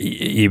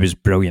he was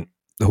brilliant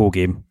the whole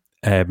game.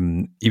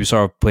 He was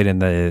sort of playing in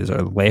the sort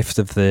of left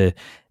of the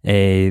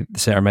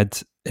centre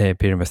mid,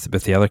 pairing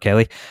with the other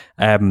Kelly,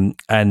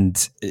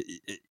 and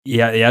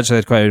he actually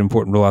had quite an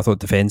important role, I thought,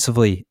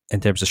 defensively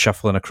in terms of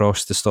shuffling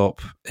across to stop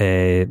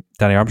Danny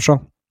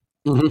Armstrong,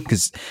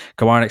 because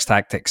Kilmarnock's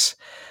tactics,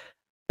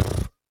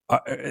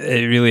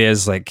 it really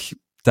is like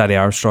Danny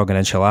Armstrong and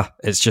Inshallah.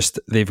 It's just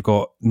they've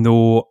got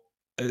no.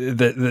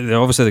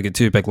 Obviously they get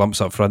 2 big lumps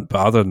up front,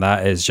 but other than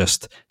that is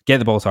just get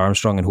the ball to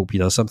Armstrong and hope he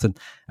does something.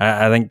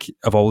 I think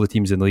of all the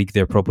teams in the league,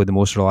 they're probably the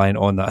most reliant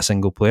on that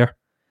single player,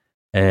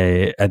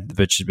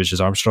 which is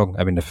Armstrong.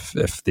 I mean,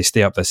 if they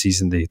stay up this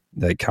season,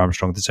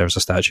 Armstrong deserves a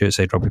statue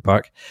outside Rugby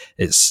Park.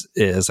 It's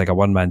like a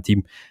one-man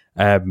team.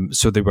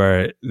 So they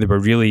were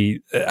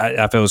really.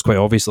 I felt it was quite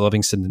obvious that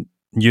Livingston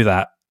knew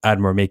that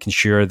and were making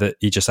sure that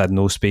he just had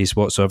no space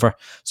whatsoever.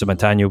 So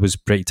Montano was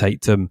pretty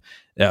tight to him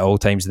at all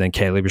times, and then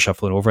Kelly was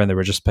shuffling over, and they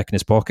were just picking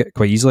his pocket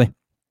quite easily.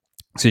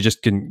 So he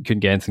just couldn't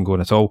get anything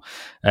going at all.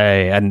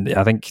 And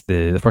I think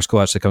the first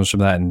goal actually comes from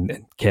that,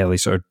 and Kelly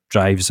sort of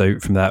drives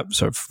out from that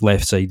sort of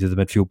left side of the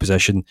midfield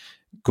position,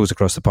 goes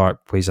across the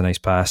park, plays a nice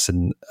pass,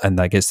 and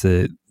that gets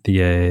the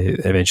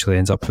eventually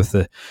ends up with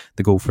the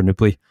goal for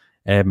Newbley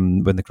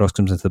when the cross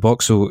comes into the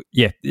box. So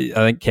yeah, I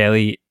think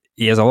Kelly,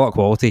 he has a lot of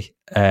quality.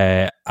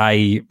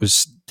 I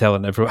was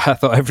telling everyone, I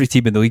thought every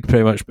team in the league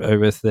pretty much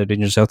with the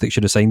Rangers Celtic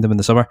should have signed him in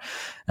the summer,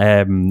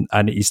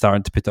 and he's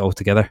starting to put it all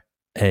together.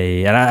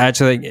 And I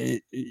actually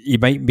think he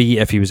might be,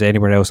 if he was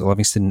anywhere else at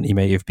Livingston, he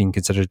might have been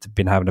considered to have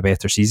been having a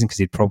better season because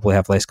he'd probably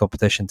have less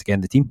competition to get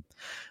in the team.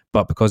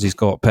 But because he's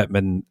got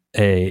Pittman,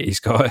 he's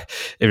got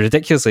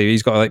ridiculously,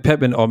 he's got like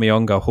Pittman,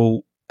 Omiyonga,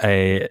 Holt,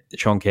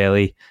 Sean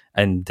Kelly,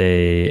 and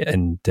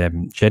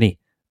Jenny,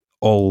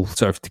 all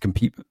sort of to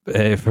compete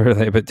for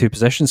like about 2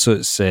 positions. So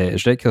it's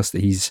ridiculous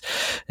that he's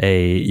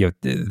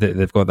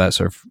they've got that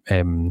sort of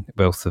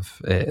wealth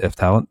of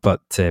talent.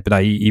 But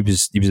no, he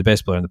was the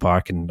best player in the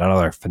park, and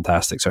another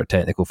fantastic sort of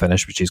technical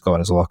finish which he's got in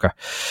his locker.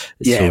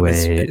 Yeah, so,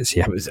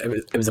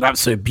 it was an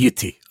absolute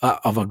beauty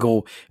of a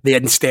goal. The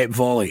instep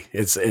volley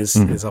is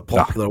a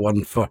popular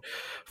one for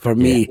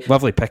me. Yeah.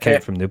 Lovely pick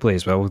out from Newbley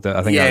as well.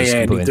 I think that was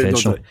completely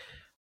intentional.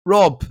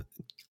 Rob,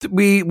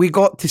 we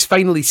got to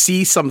finally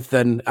see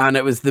something, and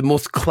it was the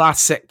most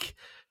classic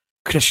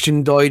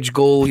Christian Doidge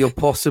goal you'll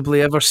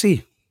possibly ever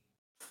see.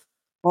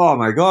 Oh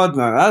my God,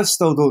 man! I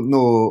still don't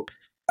know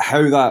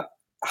how that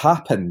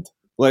happened.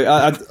 Like,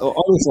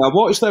 honestly, I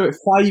watched it about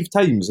 5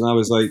 times, and I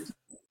was like,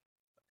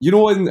 you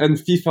know, in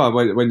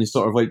FIFA when you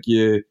sort of like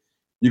you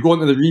go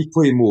into the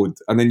replay mode,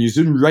 and then you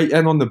zoom right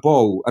in on the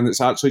ball, and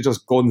it's actually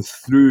just gone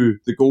through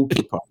the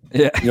goalkeeper.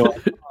 Yeah, you're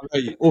like,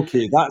 right,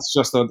 okay, that's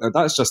just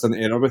an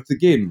error with the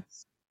game.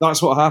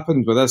 That's what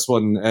happened with this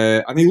one,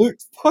 and he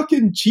looked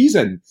fucking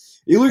cheesing.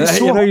 He looked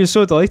so. You're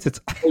so delighted.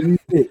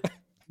 Mate,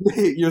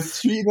 you're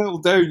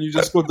 3-0 down. You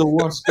just scored the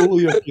worst goal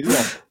of your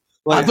career.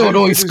 Like, I don't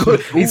know. He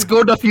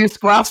scored a few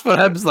squares for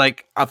him.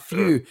 Like a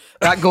few.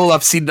 That goal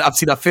I've seen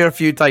a fair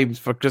few times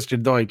for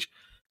Christian Doidge.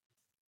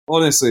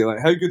 Honestly, like,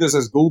 how good is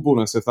his goal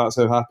bonus if that's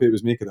how happy it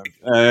was making him?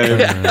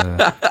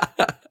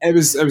 It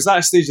was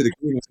that stage of the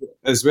game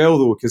as well,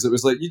 though, because it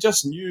was like you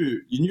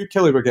knew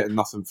Killie were getting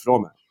nothing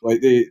from it.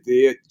 Like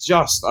they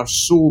just are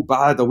so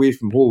bad away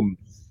from home,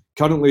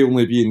 currently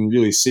only being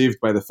really saved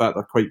by the fact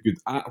they're quite good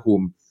at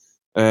home.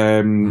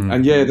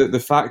 And yeah, the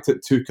fact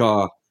it took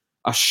a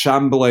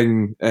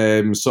shambling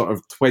sort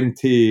of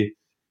 20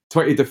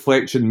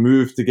 deflection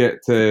move to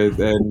get to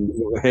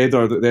the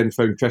header that then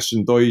found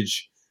Christian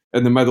Doidge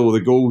in the middle of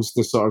the goals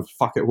to sort of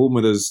fuck it home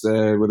with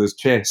his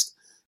chest.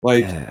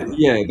 Like,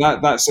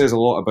 that says a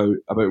lot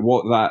about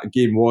what that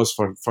game was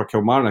for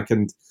Kilmarnock,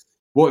 and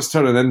what's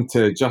turning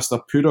into just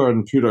a poorer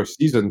and poorer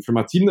season from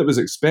a team that was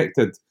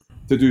expected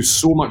to do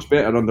so much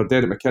better under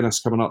Derek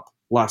McInnes coming up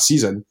last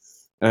season,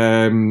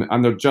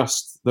 and they're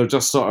just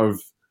sort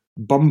of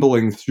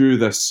bumbling through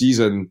this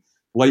season,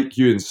 like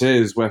Ewan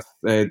says, with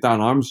Dan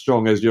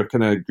Armstrong as your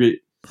kind of great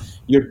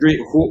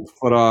hope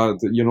for a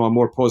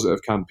more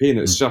positive campaign.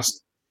 It's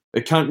just,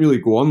 it can't really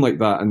go on like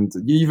that. And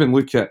you even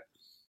look at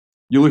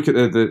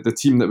the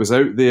team that was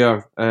out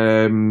there,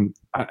 and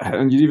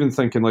you're even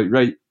thinking like,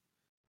 right,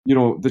 you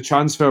know, the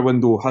transfer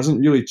window hasn't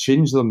really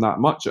changed them that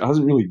much. It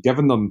hasn't really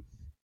given them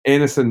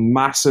anything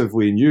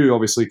massively new.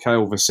 Obviously,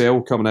 Kyle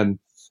Vassell coming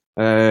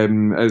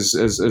in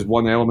is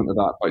one element of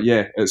that. But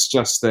yeah, it's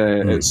just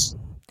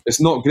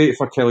it's not great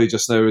for Kelly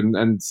just now.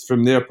 And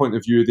from their point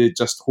of view, they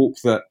just hope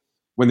that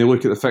when they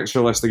look at the fixture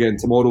list again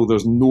tomorrow,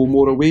 there's no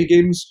more away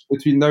games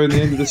between now and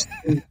the end of the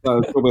season. That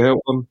would probably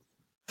help them.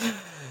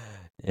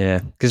 Yeah,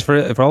 because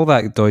for all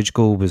that, Doidge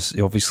goal was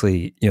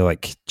obviously, you know,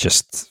 like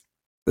just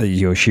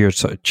sheer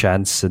sort of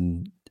chance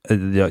and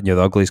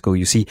the ugliest goal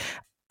you see.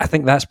 I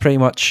think that's pretty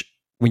much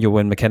when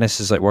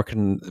McInnes is like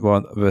working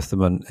with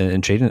them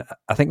in training.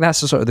 I think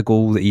that's the sort of the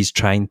goal that he's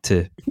trying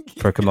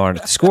for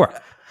Kilmarnock to score.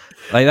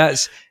 Like,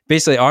 that's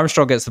basically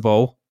Armstrong gets the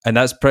ball, and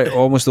that's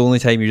almost the only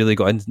time you really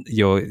got in.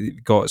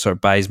 Got sort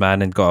of by his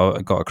man and got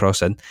a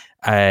cross in.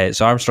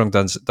 So Armstrong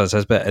does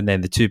his bit, and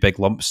then the 2 big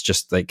lumps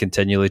just like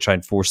continually try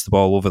and force the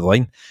ball over the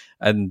line,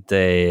 and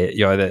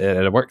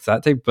it worked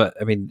that time. But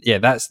I mean, yeah,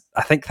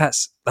 I think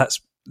that's that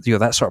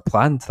sort of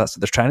planned. That's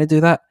they're trying to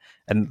do that,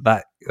 and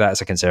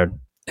that's a concern.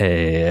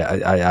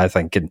 I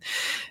think, and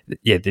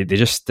yeah, they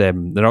just they're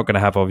not going to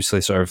have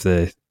obviously sort of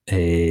the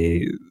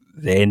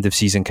end of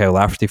season Kyle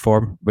Lafferty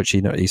form, which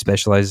he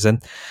specialises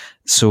in.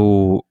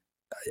 So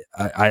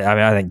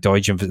I think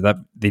Doidge, that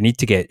they need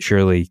to get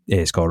surely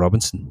Scott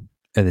Robinson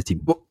in the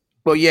team.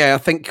 Well, yeah, I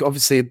think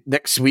obviously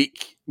next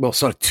week,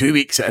 2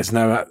 weeks it is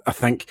now. I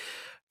think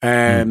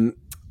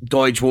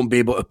Doidge won't be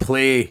able to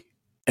play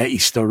at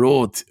Easter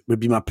Road, would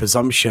be my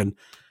presumption.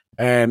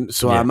 I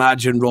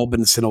imagine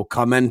Robinson will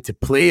come in to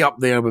play up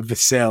there with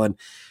Vassell, and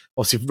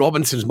obviously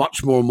Robinson's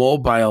much more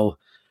mobile.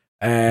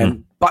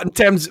 But in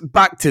terms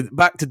back to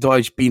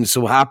Doidge being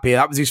so happy,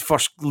 that was his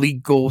first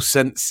league goal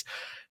since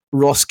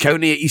Ross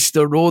County at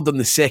Easter Road on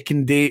the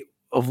second day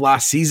of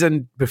last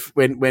season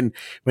when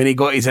he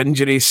got his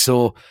injuries.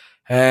 So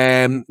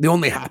the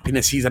only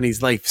happiness he's in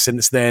his life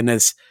since then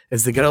is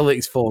the girl that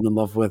he's fallen in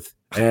love with.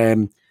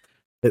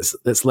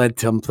 That's led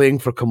to him playing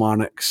for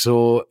Kilmarnock.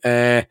 So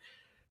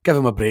give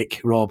him a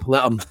break, Rob.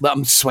 Let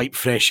him swipe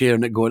fresh air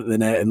and it go into the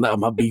net, and let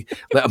him be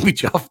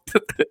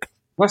chuffed.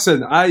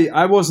 Listen,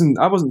 I wasn't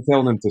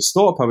telling him to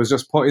stop. I was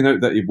just pointing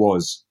out that he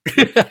was.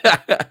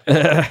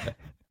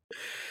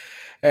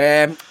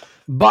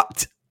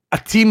 But a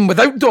team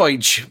without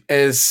Doidge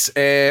is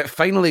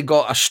finally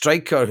got a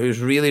striker who's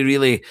really,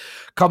 really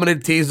coming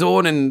into his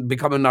own and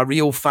becoming a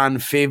real fan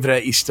favourite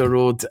at Easter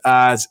Road,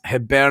 as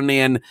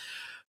Hibernian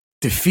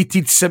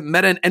defeated St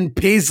Mirren in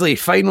Paisley.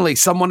 Finally,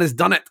 someone has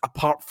done it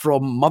apart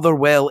from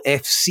Motherwell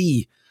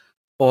FC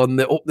on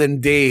the opening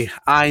day.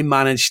 I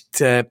managed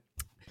to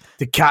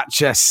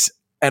catch us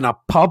in a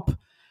pub,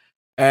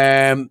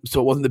 so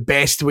it wasn't the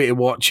best way to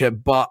watch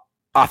it, but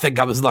I think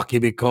I was lucky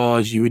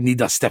because you would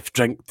need a stiff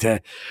drink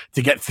to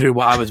get through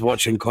what I was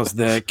watching, because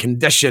the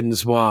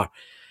conditions were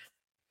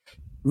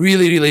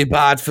really, really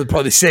bad for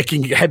probably the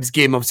second Hibs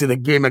game. Obviously, the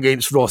game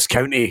against Ross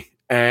County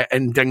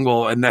in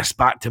Dingwall, and this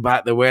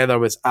back-to-back, the weather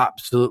was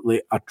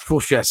absolutely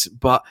atrocious.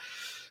 But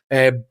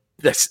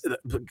this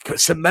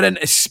St Mirren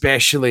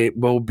especially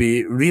will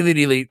be really,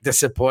 really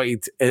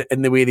disappointed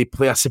in the way they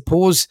play. I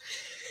suppose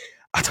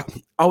I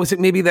always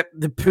think maybe that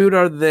the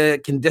poorer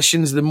the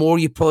conditions, the more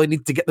you probably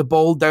need to get the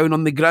ball down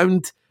on the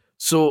ground.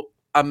 So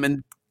I'm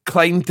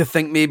inclined to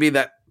think maybe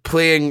that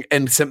playing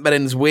in St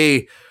Mirren's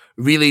way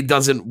really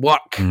doesn't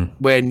work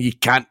when you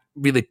can't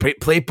really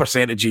play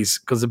percentages,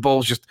 because the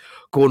ball's just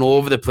going all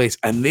over the place,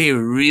 and they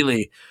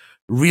really,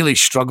 really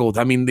struggled.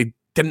 I mean, they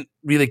didn't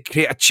really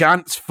create a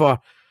chance for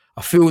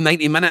a full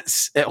 90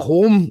 minutes at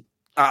home.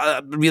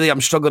 Really,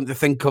 I'm struggling to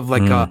think of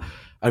like a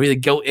really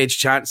gilt-edged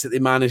chance that they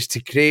managed to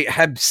create.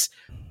 Hibs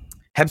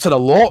had a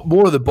lot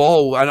more of the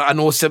ball. I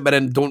know St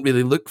Mirren don't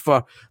really look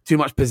for too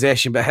much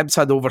possession, but Hibs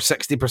had over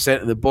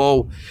 60% of the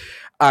ball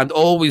and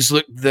always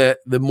looked the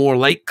more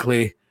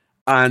likely.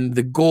 And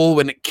the goal,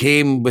 when it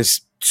came,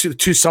 was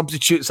two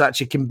substitutes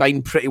actually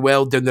combined pretty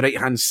well down the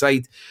right-hand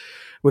side,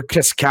 with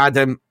Chris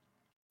Cadden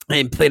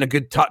playing a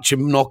good touch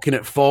and knocking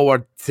it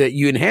forward to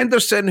Ewan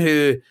Henderson,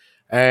 who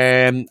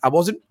I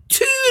wasn't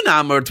too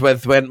enamoured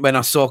with when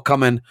I saw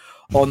coming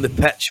on the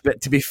pitch, but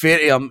to be fair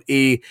to him,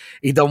 he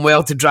done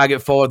well to drag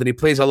it forward, and he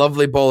plays a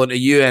lovely ball into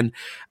Ewan.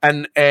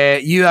 And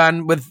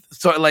Ewan with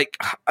sort of like,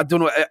 I don't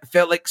know, it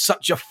felt like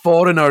such a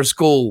foreigner's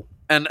goal,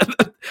 and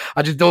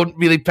I just don't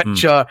really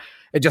picture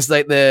it, just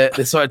like the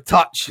sort of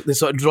touch, the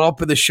sort of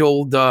drop of the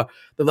shoulder,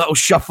 the little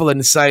shuffle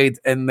inside,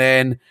 and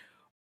then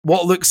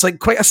what looks like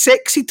quite a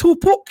sexy toe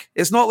poke.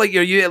 It's not like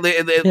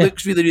it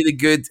looks really, really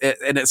good,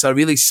 and it's a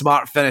really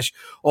smart finish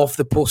off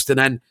the post and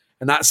in,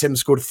 and that's him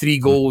scored 3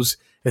 goals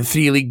in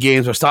 3 league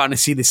games. We're starting to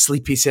see the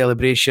sleepy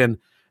celebration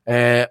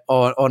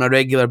on a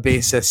regular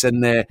basis,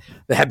 and the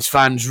Hibs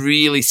fans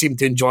really seem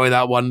to enjoy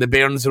that one. The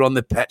Bairns are on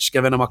the pitch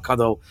giving him a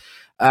cuddle,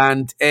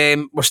 and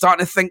we're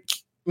starting to think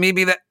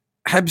maybe that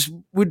Hibs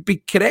would be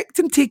correct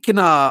in taking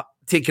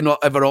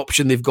whatever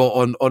option they've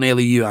got on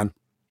Elie Ewan.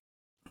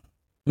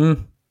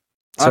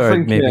 I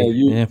think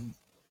maybe.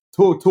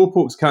 Toe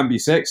pokes can be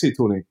sexy,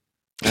 Tony.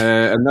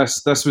 And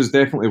this was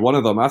definitely one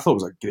of them. I thought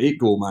it was a great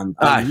goal, man.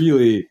 I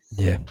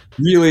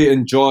really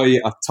enjoy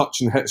a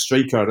touch and hit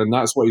striker, and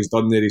that's what he's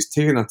done there. He's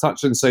taken a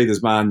touch inside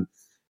his man,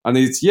 and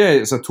it's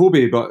a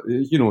Toby, but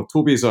you know,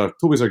 Tobys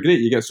are great.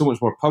 You get so much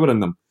more power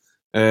in them,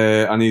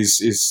 and he's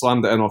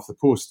slammed it in off the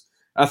post.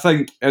 I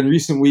think in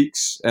recent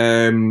weeks,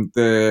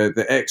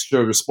 the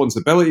extra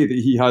responsibility that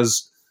he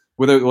has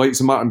without the likes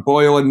of Martin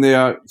Boyle in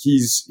there,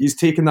 he's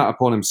taken that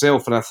upon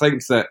himself, and I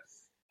think that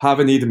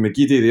having Aidan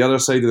McGeady the other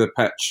side of the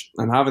pitch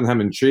and having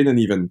him in training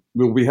even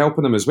will be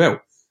helping him as well.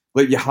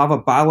 Like, you have a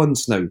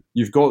balance now.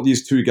 You've got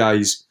these two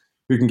guys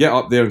who can get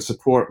up there and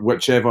support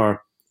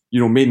whichever,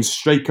 you know, main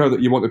striker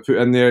that you want to put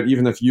in there.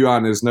 Even if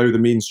Ewan is now the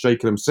main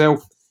striker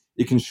himself,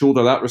 he can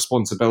shoulder that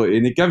responsibility,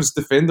 and he gives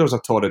defenders a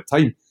torrid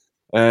time.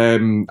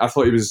 I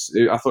thought he was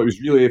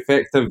really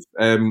effective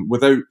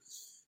without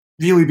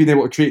really being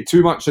able to create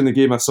too much in the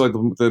game. I saw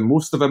the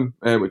most of him,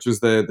 which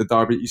was the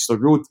Derby Easter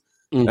Road.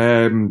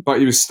 But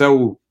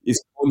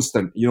he's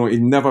constant. You know, he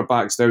never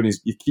backs down.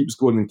 He keeps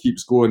going and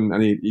keeps going,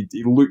 and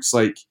he looks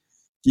like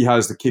he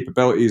has the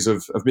capabilities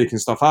of making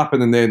stuff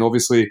happen. And then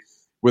obviously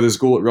with his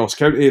goal at Ross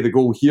County, the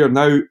goal here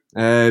now,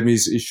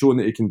 he's shown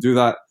that he can do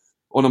that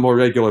on a more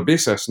regular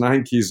basis. And I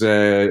think he's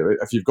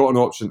if you've got an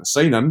option to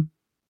sign him,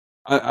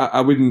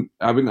 I wouldn't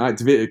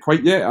activate it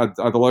quite yet. I'd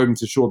allow him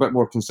to show a bit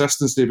more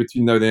consistency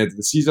between now and the end of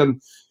the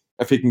season.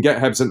 If he can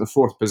get Hibs into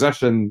 4th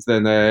position,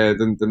 then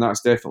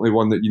that's definitely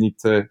one that you need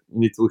to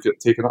look at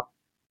taking up.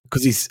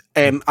 Because he's,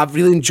 I've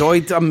really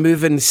enjoyed him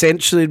moving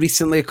centrally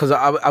recently, because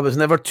I was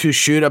never too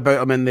sure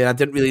about him in there. I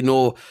didn't really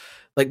know,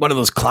 like one of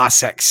those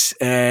classics,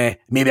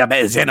 maybe a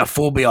bit of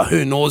xenophobia.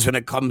 Who knows when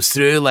it comes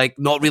through? Like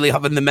not really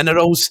having the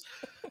minerals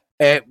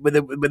with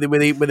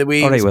the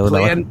way he's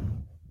playing.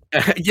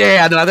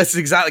 Yeah, no, this is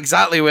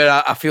exactly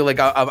where I feel like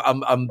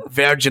I'm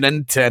verging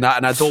into, and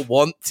I don't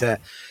want to.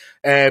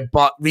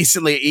 But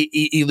recently,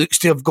 he looks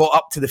to have got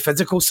up to the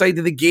physical side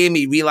of the game.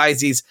 He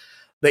realises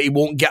that he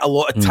won't get a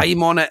lot of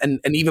time on it, and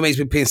even when he's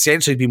been playing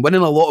central, he's been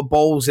winning a lot of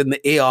balls in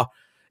the air.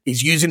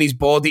 He's using his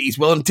body. He's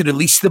willing to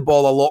release the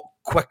ball a lot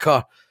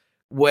quicker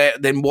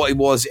than what he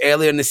was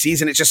earlier in the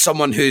season. It's just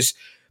someone who's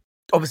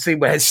obviously,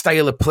 with his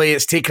style of play,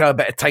 it's taken a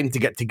bit of time to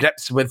get to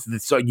grips with the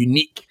sort of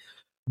unique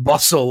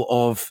bustle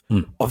of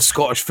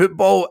Scottish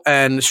football.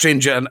 And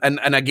stranger,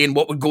 and again,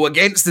 what would go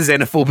against the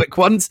xenophobic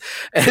ones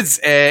is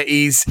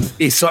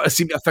he's sort of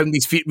seemed to have found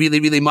his feet really,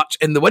 really much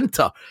in the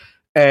winter.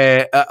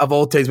 Of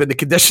all times when the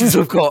conditions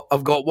have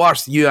got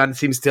worse, Ewan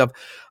seems to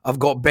have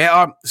got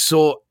better.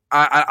 So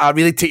I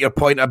really take your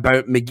point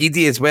about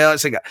McGeady as well.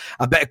 It's like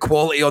a bit of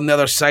quality on the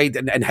other side,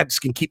 and Hibs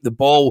can keep the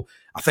ball,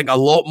 I think, a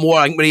lot more.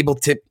 I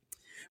think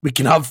we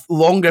can have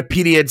longer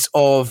periods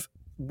of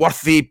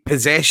worthy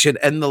possession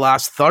in the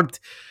last third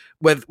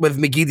with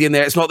McGeady in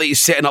there. It's not that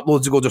he's setting up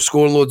loads of goals or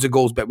scoring loads of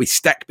goals, but we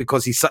stick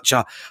because he's such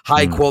a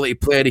high quality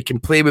player. He can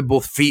play with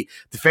both feet.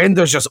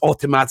 Defenders just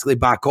automatically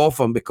back off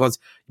him because,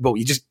 well,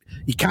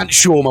 you can't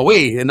show him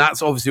away, and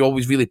that's obviously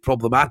always really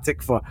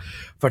problematic for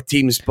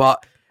teams.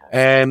 But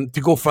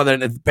to go further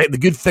into the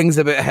good things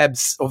about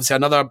Hibs, obviously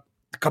another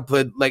couple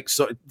of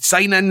sort of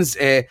signings.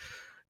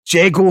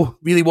 Jago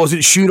really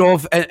wasn't sure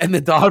of in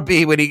the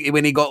derby when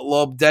he got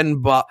lobbed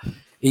in, but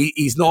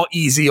he's not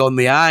easy on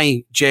the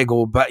eye,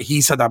 Jago. But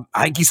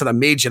I think he's had a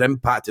major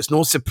impact. It's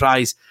no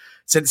surprise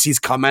since he's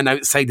come in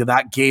outside of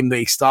that game that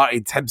he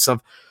started, Hibs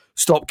have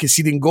stopped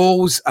conceding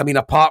goals. I mean,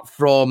 apart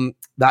from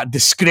that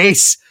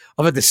disgrace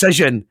of a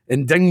decision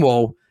in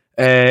Dingwall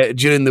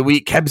during the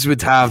week, Hibs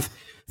would have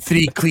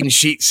 3 clean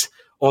sheets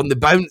on the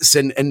bounce,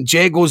 and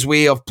Jago's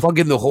way of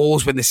plugging the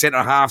holes when the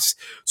centre halves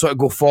sort of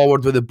go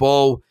forward with the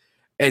ball.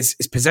 His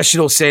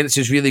positional sense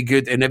is really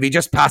good, and if he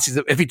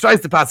tries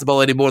to pass the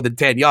ball any more than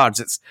 10 yards,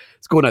 it's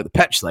going out the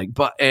pitch.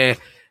 But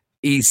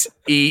he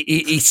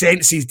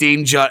senses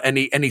danger, and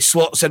he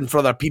slots in for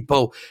other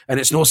people, and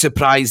it's no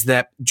surprise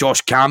that Josh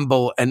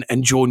Campbell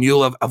and Joe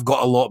Newell have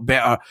got a lot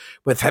better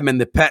with him in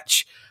the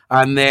pitch.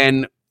 And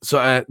then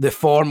sort of the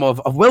form of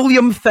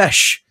William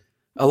Fish,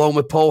 along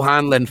with Paul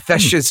Hanlon.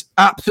 Fish has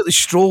absolutely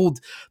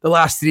strolled the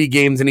last 3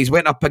 games, and he's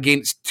went up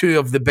against 2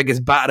 of the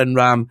biggest battering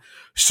ram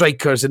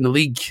strikers in the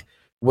league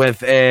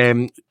with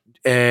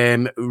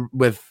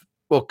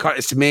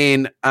Curtis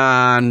Main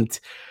and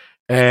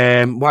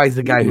why is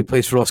the guy who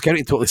plays for Ross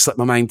County totally slipped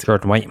my mind?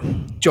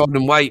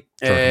 Jordan White.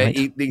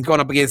 He's gone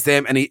up against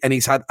them, and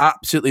he's had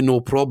absolutely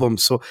no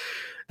problems. So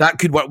that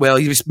could work well.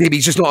 He's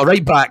just not a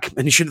right back,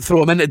 and you shouldn't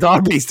throw him into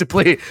derbies to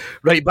play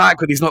right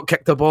back when he's not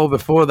kicked a ball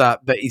before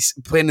that. But he's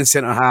playing in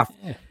centre half.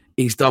 Yeah.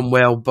 He's done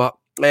well, but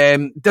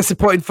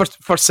disappointing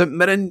for St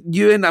Mirren.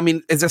 Ewan, I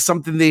mean, is this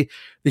something they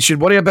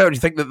should worry about, or do you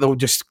think that they'll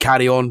just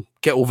carry on,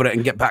 get over it,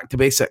 and get back to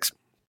basics?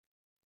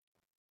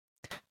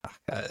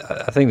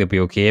 I think they'll be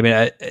okay. I mean,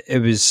 I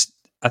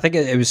think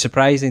it was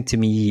surprising to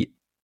me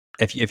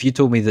if you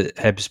told me that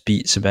Hibs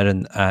beat St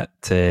Mirren at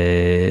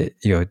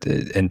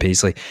in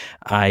Paisley,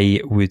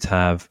 I would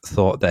have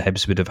thought that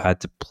Hibs would have had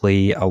to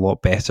play a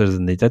lot better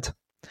than they did.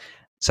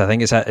 So I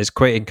think it's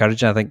quite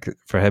encouraging. I think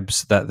for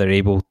Hibs that they're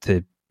able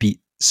to beat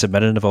St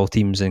Mirren of all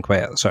teams in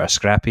quite a sort of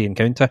scrappy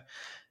encounter.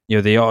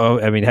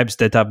 Hibs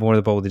did have more of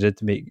the ball. They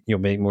did make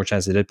more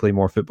chances. They did play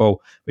more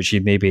football, which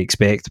you'd maybe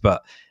expect,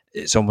 but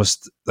it's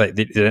almost like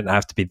they didn't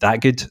have to be that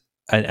good,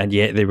 and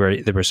yet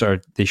they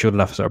showed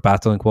enough sort of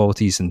battling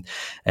qualities, and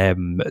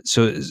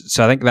so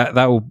I think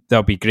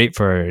that'll be great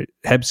for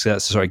Hibs.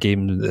 That's the sort of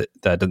game that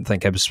I didn't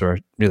think Hibs were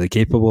really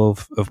capable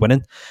of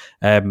winning.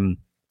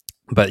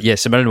 But yeah,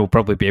 St Mirren will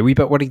probably be a wee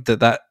bit worried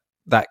that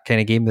kind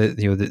of game that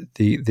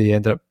they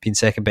ended up being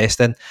second best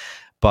in,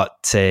 but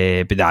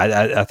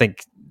I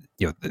think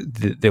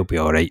they'll be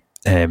all right,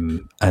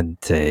 and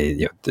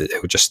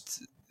it'll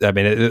just. I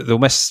mean, they'll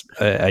miss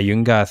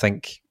Ayunga, I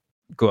think.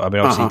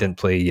 Obviously he didn't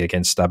play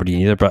against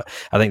Aberdeen either, but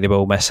I think they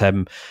will miss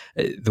him.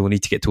 They'll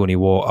need to get Tony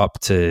Watt up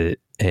to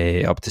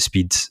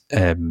speed,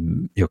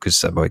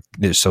 because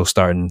they're still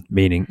starting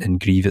Main and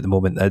Grieve at the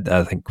moment.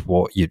 I think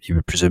what you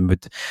would presume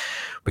would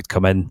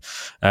come in.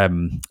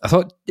 I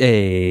thought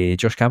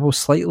Josh Campbell was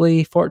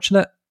slightly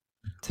fortunate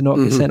to not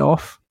get sent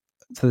off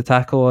to the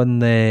tackle on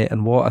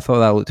Watt. I thought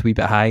that looked a wee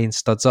bit high and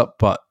studs up,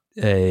 but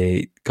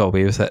got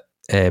away with it.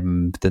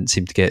 Didn't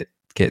seem to get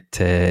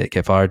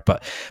fired,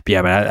 but yeah,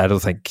 I mean, I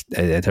don't think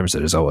in terms of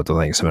the result, I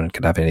don't think someone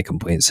can have any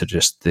complaints. They're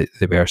just they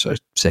were sort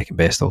of second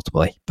best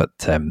ultimately, but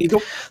I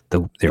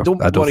don't think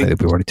they'll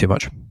be worried too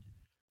much.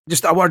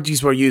 Just a word you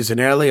were using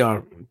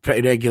earlier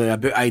pretty regularly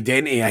about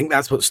identity. I think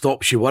that's what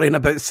stops you worrying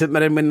about St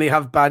Mirren when they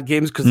have bad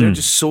games, because they're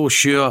just so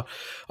sure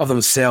of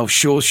themselves,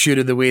 so sure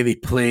of the way they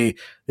play.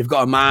 They've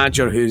got a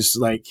manager who's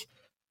like,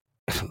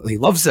 he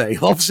loves it. He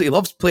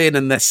loves playing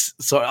in this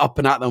sort of up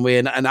and at them way,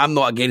 and I'm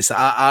not against it.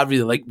 I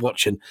really like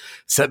watching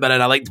St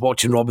Mirren. I liked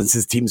watching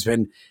Robinson's teams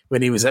when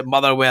he was at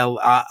Motherwell.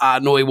 I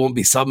know he won't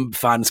be some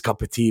fans'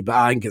 cup of tea, but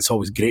I think it's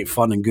always great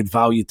fun and good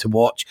value to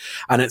watch,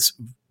 and it's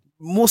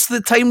most of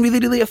the time really,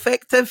 really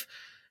effective.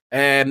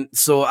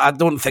 So I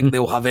don't think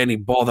they'll have any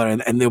bother,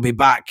 and they'll be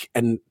back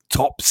in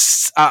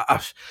tops.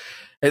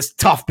 It's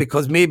tough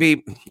because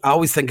maybe I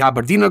always think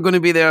Aberdeen are going to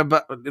be there,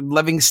 but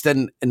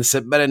Livingston and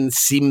St Mirren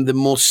seem the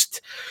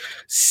most.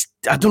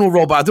 I don't know,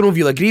 Rob. I don't know if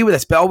you'll agree with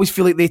this, but I always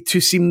feel like they two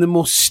seem the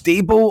most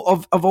stable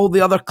of all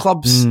the other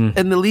clubs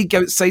in the league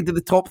outside of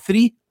the top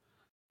 3.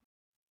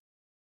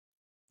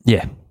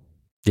 Yeah,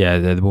 Yeah,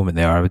 at the moment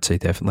they are, I would say,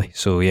 definitely.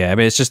 So, yeah, I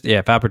mean, it's just,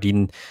 if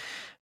Aberdeen,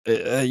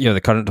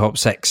 the current top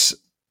six,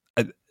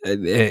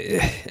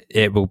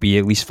 it will be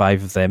at least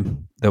 5 of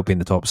them. They'll be in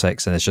the top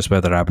 6, and it's just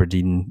whether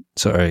Aberdeen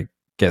sort of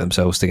get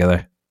themselves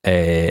together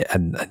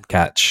and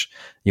catch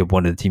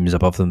one of the teams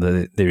above them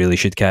that they really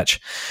should catch,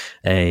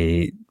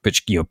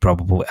 which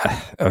probably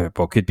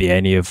could be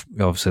any of,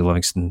 obviously,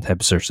 Livingston,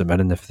 Hibs, or St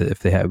Mirren if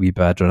they had a wee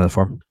bad run of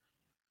form.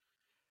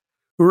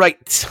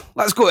 Right,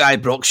 let's go to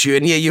Ibrox,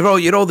 Ewan. Yeah,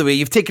 you're all the way.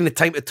 You've taken the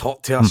time to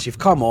talk to us. You've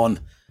come on,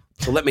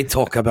 so let me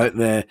talk about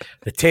the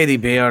Teddy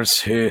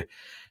Bears, who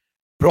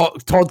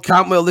brought Todd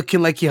Cantwell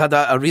looking like he had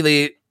a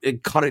really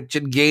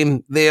encouraging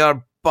game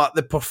there. But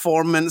the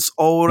performance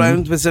all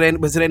around, was there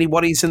any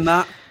worries in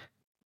that?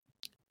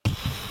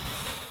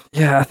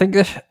 Yeah, I think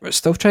we're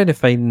still trying to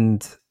find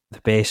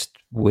the best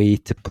way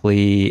to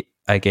play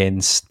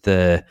against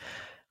the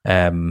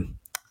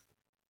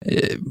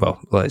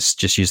let's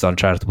just use the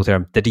uncharitable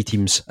term, Diddy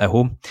teams at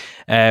home.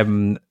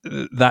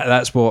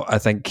 That's what I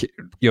think.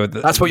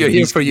 That's what you're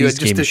here for. You just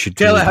to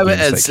tell it how it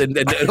is, and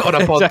on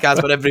a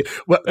podcast,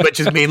 which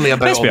is mainly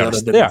about all the other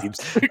Diddy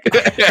teams.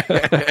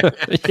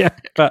 Yeah,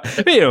 but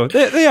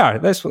they are.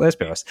 Let's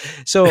be honest.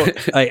 So,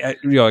 a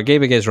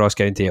game against Ross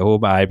County at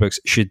home at Ibrox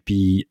should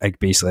be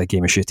basically a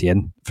game of shooty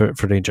in for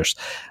Rangers,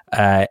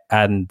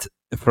 and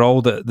for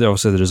all the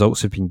obviously the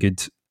results have been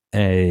good,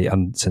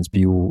 and since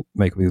Michael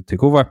Beale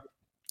took over.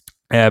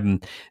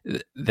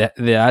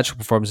 The actual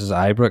performances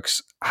at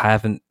Ibrox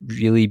haven't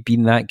really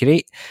been that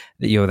great.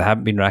 They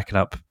haven't been racking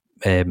up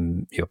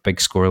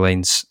big score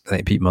lines. I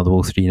think Pete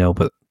Motherwell 3-0,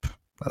 but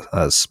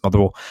that's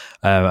Motherwell.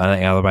 I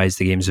think otherwise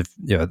the games have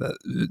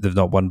they've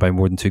not won by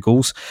more than 2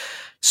 goals.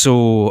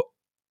 So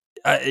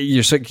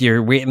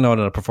you're waiting on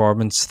a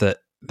performance that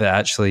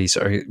actually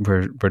sort of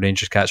where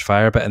Rangers catch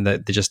fire, but and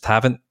that they just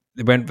haven't.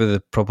 They went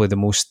with probably the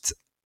most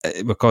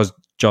because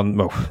John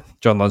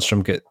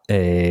Lundstrom got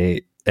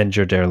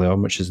injured early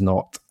on, which is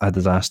not a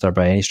disaster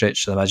by any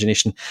stretch of the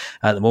imagination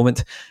at the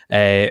moment.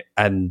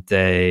 And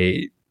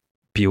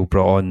Beale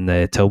brought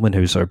on Tillman,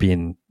 who's sort of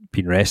being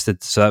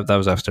rested. So that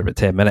was after about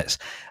 10 minutes.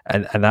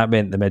 And that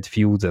meant the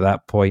midfield at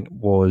that point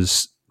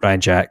was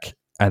Ryan Jack,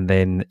 and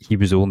then he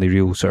was the only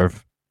real sort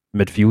of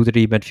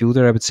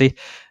midfielder, I would say.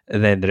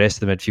 And then the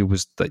rest of the midfield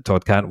was like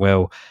Todd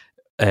Cantwell,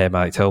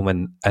 Malik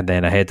Tillman, and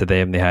then ahead of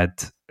them they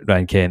had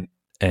Ryan Kent,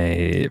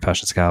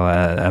 Fashion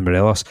Scala, and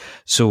Morelos.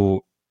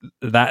 So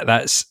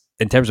that's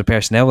in terms of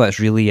personnel, that's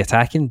really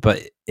attacking,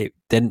 but it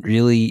didn't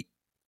really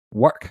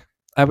work,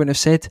 I wouldn't have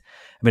said.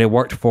 I mean, it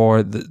worked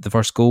for the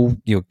first goal.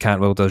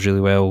 Cantwell does really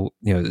well.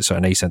 It's sort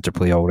of nice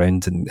interplay all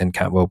round, and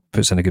Cantwell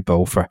puts in a good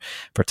ball for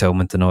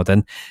Tillman to nod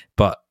in.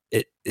 But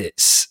I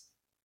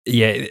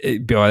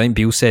think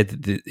Beale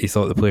said that he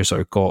thought the players sort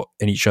of got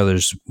in each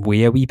other's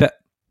way a wee bit.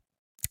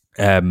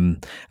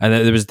 And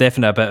there was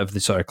definitely a bit of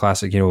the sort of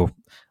classic,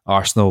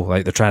 Arsenal,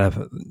 like they're trying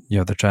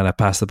to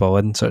pass the ball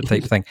in sort of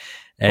type thing.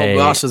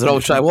 Arsenal, they're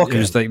all trying to walk. It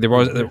was like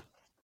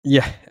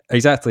yeah,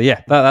 exactly.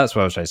 Yeah, that's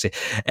what I was trying to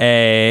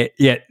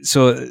say.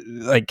 So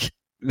like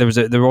there was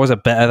a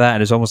bit of that,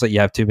 and it's almost like you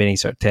have too many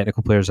sort of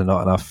technical players and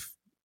not enough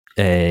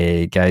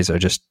guys that are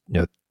just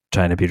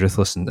trying to be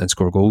ruthless and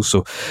score goals. So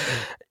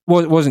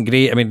it wasn't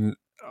great. I mean,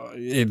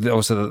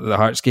 also the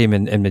Hearts game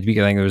in midweek,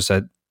 I think there was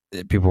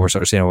people were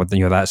sort of saying,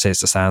 that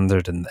sets the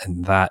standard, and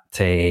that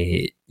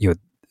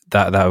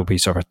that would be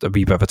sort of a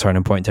wee bit of a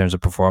turning point in terms of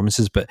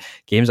performances. But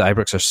games at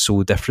Ibrox are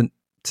so different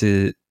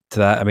to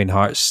that. I mean,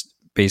 Hearts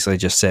basically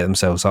just set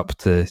themselves up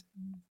to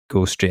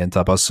go straight into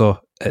a buzzsaw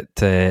at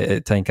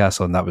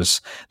Tynecastle, and that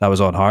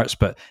was on Hearts.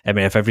 But I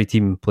mean, if every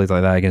team played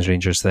like that against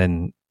Rangers,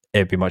 then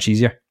it'd be much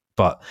easier.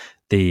 But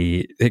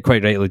they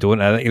quite rightly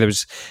don't. I think there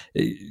was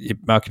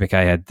Malcolm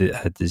Mackay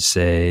had his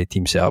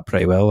team set up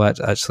pretty well.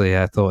 Actually,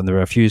 I thought, and there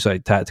were a few sort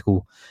of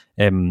tactical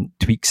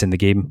tweaks in the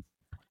game.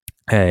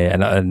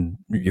 And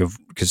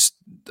because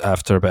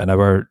after about an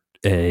hour,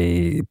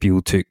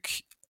 Beale took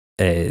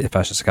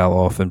Fashion Scala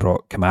off and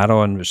brought Kamara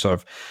on, which sort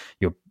of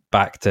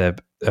back to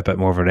a bit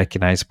more of a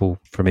recognisable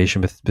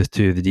formation with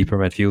 2 of the deeper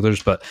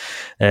midfielders. But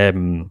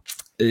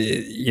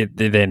they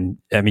then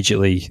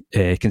immediately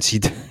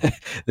concede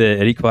the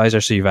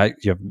equaliser, so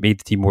you've made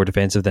the team more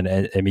defensive than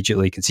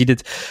immediately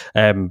conceded.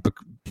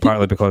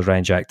 Partly because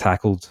Ryan Jack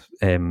tackled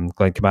Glenn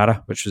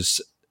Kamara, which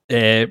was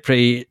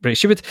pretty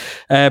stupid.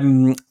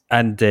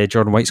 And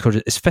Jordan White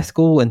scored his 5th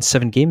goal in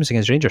 7 games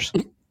against Rangers.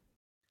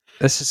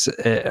 This is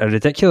a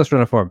ridiculous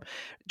run of form.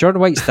 Jordan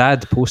White's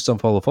dad posts on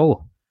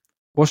Follow.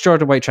 What's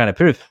Jordan White trying to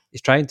prove?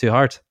 He's trying too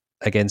hard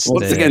against the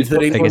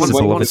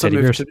beloved Teddy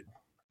Bears.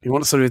 He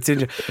wants to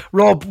retain.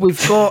 Rob,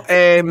 we've got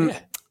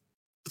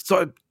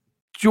sort of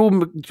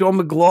John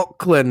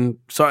McLaughlin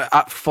sort of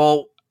at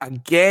fault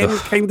again,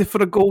 kind of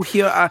for a goal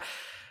here.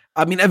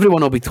 I mean,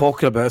 everyone will be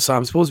talking about it, so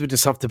I suppose we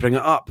just have to bring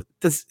it up.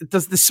 Does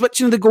the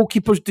switching of the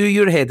goalkeepers do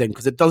your head in?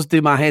 Because it does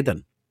do my head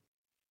in.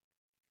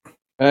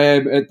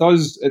 It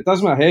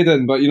does my head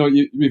in, but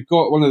we've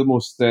got one of the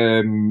most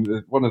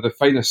one of the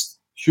finest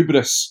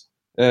hubris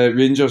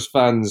Rangers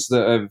fans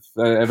that have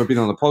ever been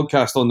on a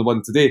podcast on the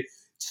one today.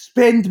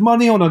 spend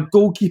money on a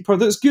goalkeeper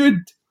that's good.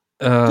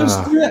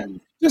 Just do it.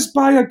 Just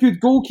buy a good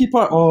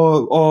goalkeeper.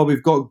 Oh,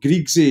 we've got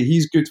Griggsy.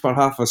 He's good for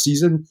half a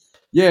season.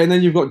 Yeah, and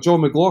then you've got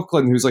John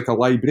McLaughlin, who's like a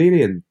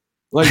librarian.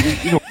 Like,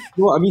 you know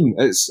what I mean?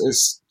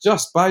 It's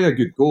just buy a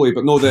good goalie.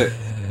 But no, to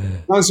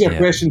answer your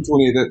question,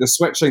 Tony, the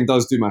switching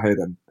does do my head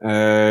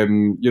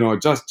in. You know,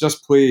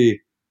 just play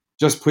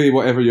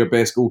whatever your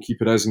best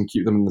goalkeeper is and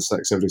keep them in the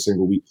six every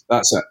single week.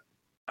 That's it.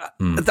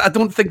 I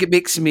don't think it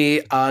makes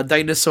me a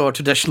dinosaur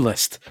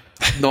traditionalist,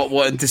 not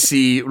wanting to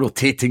see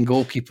rotating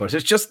goalkeepers.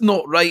 It's just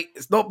not right.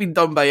 It's not been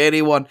done by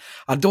anyone.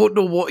 I don't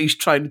know what he's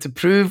trying to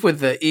prove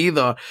with it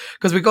either.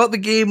 Because we got the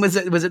game, was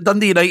it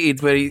Dundee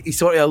United, where he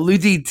sort of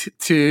alluded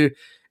to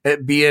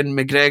it being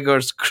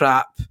McGregor's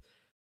crap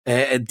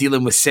at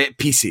dealing with set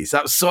pieces.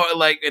 That was sort of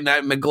like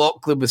when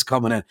McLaughlin was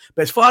coming in.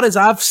 But as far as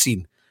I've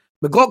seen,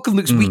 McLaughlin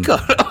looks weaker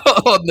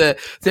on the.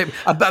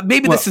 But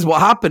maybe this is what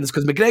happens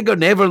because McGregor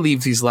never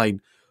leaves his line.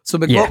 So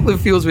McLaughlin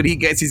feels when he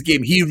gets his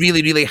game, he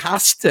really, really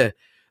has to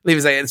leave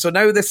his line. And so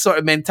now this sort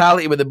of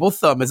mentality with the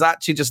both of them is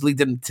actually just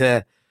leading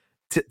to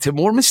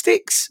more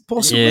mistakes,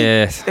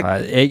 possibly.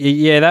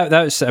 That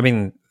was. I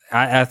mean,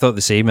 I thought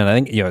the same, and I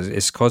think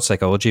it's called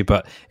psychology,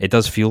 but it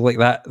does feel like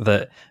that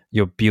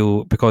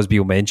Beale, because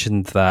Beale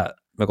mentioned that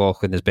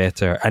McLaughlin is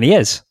better, and he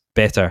is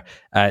better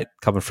at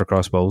coming for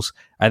cross balls,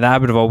 and I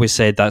would have always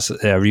said that's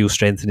a real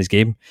strength in his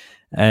game.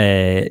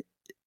 And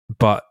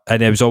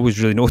it was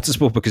always really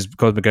noticeable because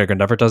McGregor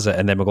never does it,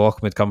 and then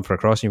McLaughlin would come for a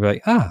cross, and you'd be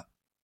like,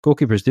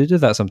 goalkeepers do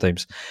that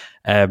sometimes.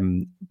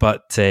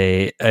 But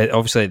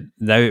obviously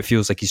now it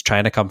feels like he's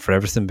trying to come for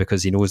everything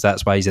because he knows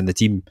that's why he's in the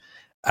team,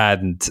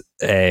 and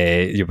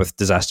with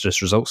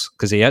disastrous results,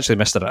 because he actually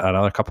missed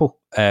another couple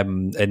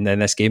in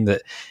this game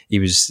that he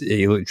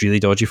looked really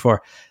dodgy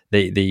for.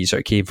 They sort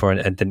of came for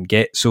and didn't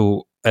get.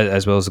 So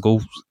as well as the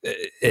goals,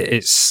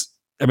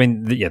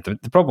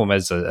 the problem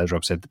is, as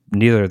Rob said,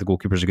 neither of the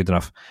goalkeepers are good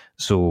enough.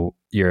 So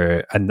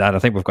and I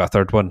think we've got a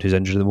third one who's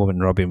injured at the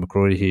moment, Robbie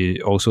McCrory,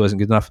 who also isn't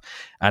good enough.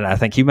 And I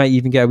think he might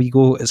even get a wee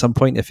goal at some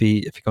point if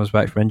he comes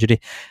back from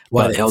injury.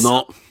 Why the hell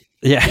not?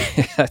 Yeah,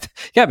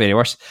 can't be any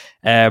worse.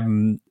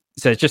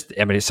 So it's just,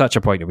 it's such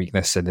a point of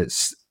weakness, and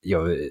it's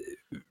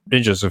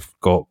Rangers have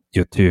got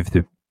two of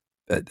the,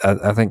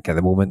 I think at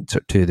the moment,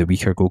 two of the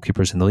weaker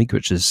goalkeepers in the league,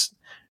 which is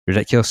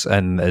ridiculous,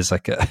 and is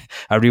like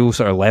a real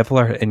sort of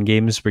leveler in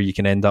games where you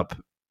can end up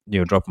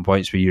dropping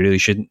points where you really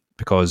shouldn't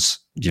because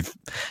you've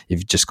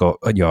just got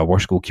a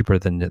worse goalkeeper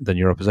than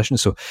your opposition.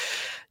 So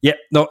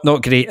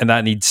not great, and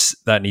that needs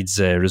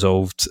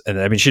resolved. And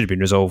it should have been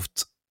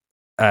resolved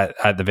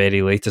at the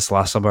very latest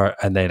last summer,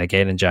 and then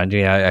again in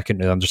January. I couldn't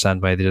really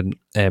understand why they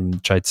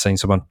didn't try to sign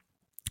someone,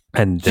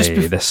 and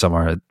this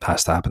summer it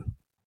has to happen.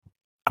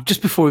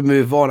 Just before we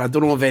move on, I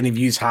don't know if any of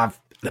you have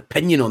an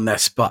opinion on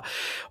this, but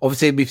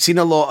obviously we've seen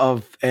a lot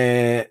of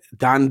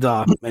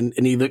Danda, and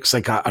he looks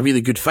like a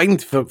really good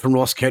find from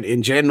Ross County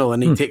in general,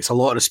 and he takes a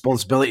lot of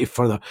responsibility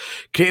for the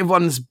creative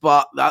ones.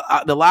 But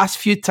the last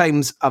few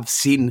times I've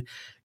seen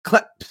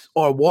clips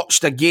or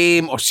watched a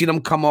game or seen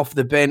him come off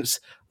the bench,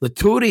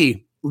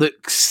 Latori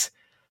looks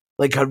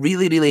like a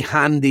really, really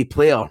handy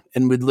player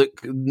and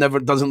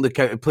doesn't look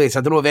out of place.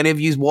 I don't know if any of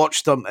you's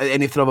watched him,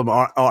 anything of him,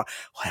 or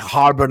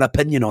harbour an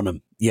opinion on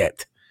him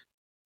yet.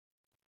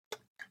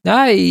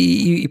 Nah,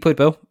 he played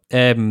well.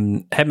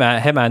 Him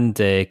and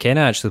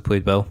Kenna actually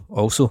played well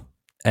also.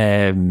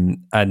 That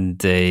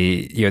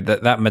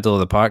middle of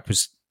the park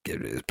was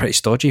pretty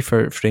stodgy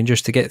for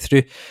Rangers to get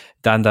through.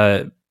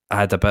 Danda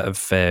had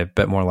a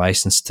bit more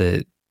license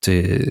to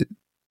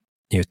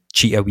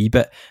cheat a wee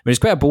bit. It's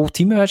quite a bold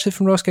team actually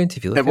from Ross County.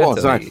 If you look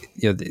at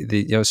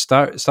it,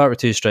 start with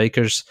two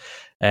strikers,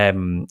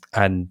 and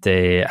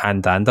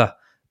Danda,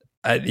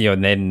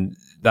 and then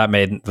that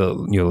meant that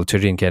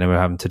Latori and Kenna were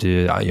having to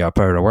do a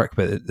power of work,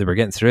 but they were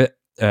getting through it.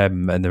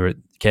 And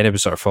Kenna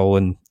was sort of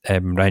following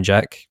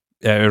Ryan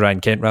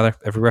Kent rather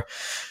everywhere,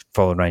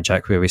 following Ryan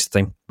Jack with a waste of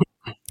time.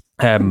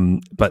 He had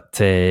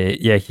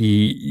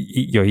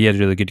a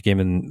really good game,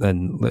 and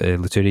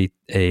Latori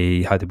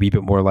had a wee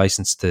bit more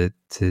license to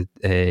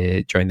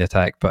join the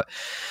attack. But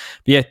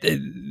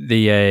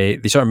they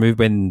sort of moved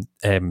when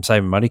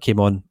Simon Murray came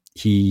on.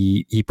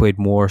 He played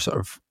more sort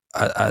of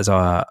as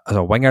a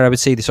winger, I would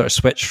say. They sort of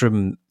switched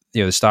from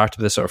the start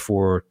of the sort of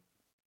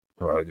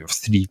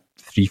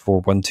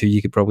 3-4-1-2,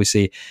 you could probably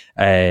say,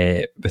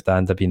 with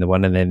Danda being the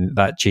one, and then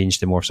that changed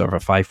to more sort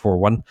of a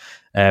 5-4-1.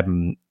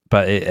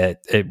 But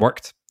it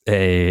worked.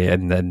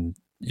 And then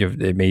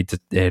it made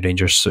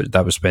Rangers. So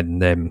that was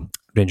when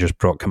Rangers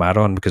brought Kamara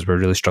on, because we were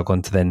really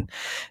struggling to then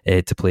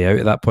to play out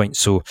at that point.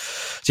 So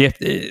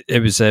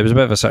it was a bit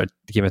of a sort of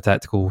game of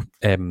tactical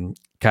cat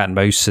and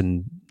mouse,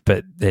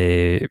 but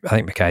I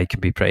think Mackay can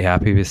be pretty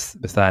happy with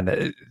that.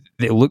 And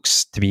it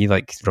looks to me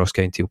like Ross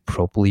County will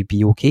probably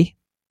be okay.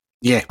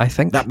 Yeah, I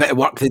think that bit of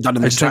work they've done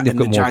in the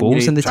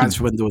January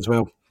transfer window as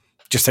well.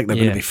 Just think they're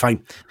going to be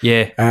fine.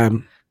 Yeah,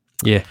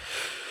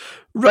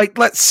 Right,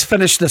 let's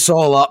finish this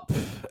all up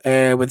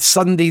with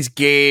Sunday's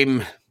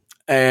game.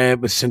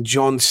 with St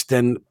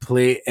Johnstone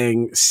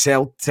playing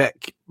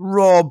Celtic.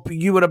 Rob,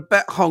 you were a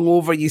bit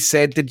hungover, you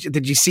said.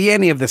 Did you see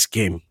any of this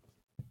game?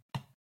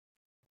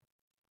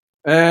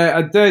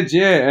 I did,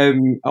 yeah.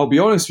 I'll be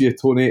honest with you,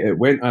 Tony, it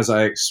went as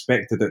I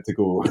expected it to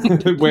go.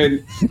 It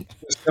went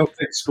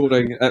Celtic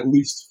scoring at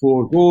least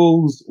 4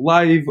 goals,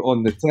 live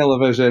on the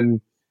television,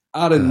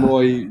 Aaron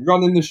Moy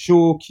running the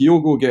show,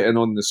 Kyogo getting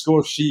on the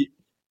score sheet,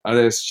 and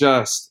it's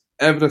just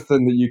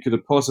everything that you could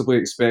have possibly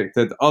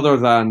expected other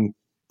than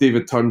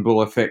David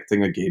Turnbull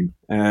affecting a game.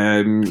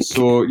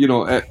 So,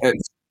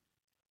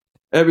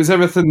 it was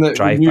everything that...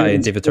 Drive-by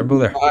and David Turnbull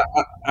there.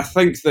 I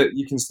think that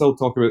you can still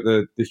talk about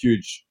the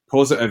huge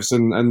positives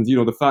and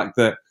the fact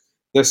that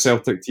this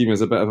Celtic team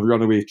is a bit of a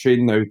runaway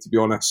train now, to be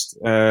honest.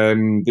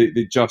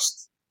 They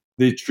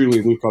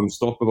truly look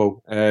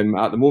unstoppable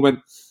at the moment.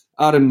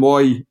 Aaron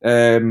Moy,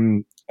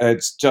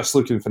 it's just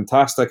looking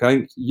fantastic. I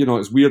think,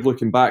 it's weird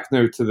looking back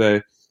now to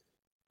the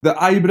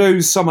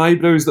some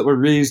eyebrows that were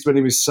raised when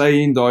he was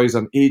signed. Oh, he's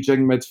an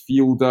ageing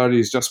midfielder.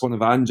 He's just one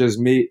of Ange's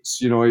mates.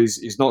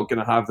 He's not going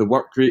to have the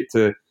work rate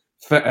to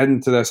fit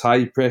into this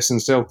high-pressing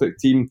Celtic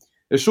team.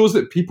 It shows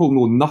that people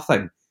know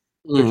nothing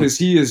because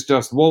he is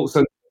just waltzed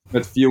into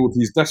midfield.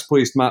 He's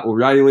displaced Matt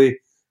O'Reilly.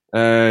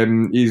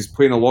 He's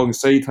playing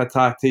alongside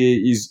Hatate.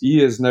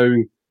 He is now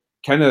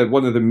kind of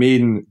one of the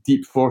main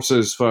deep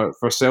forces for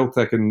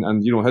Celtic,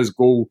 and his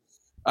goal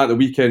at the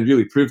weekend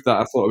really proved that.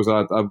 I thought it was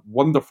a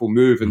wonderful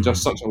move and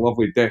just such a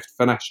lovely deft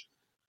finish,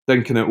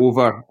 dinking it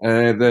over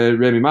the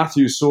Remy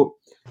Matthews. So,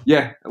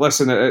 yeah,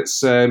 listen,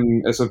 it's a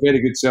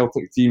very good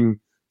Celtic team.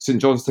 St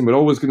Johnstone were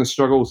always going to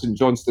struggle. St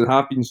Johnstone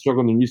have been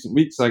struggling in recent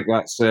weeks. I think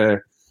that's 8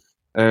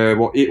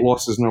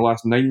 losses in their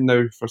last 9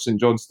 now for St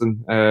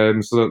Johnstone.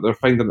 So they're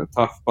finding it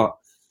tough. But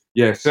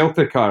yeah,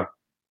 Celtic are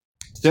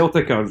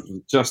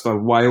just a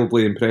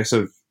wildly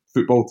impressive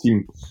football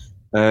team.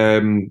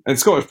 In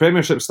Scottish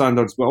Premiership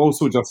standards, but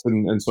also just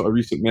in sort of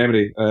recent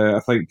memory. I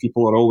think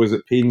people are always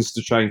at pains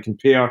to try and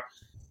compare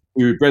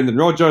to Brendan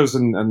Rodgers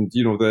and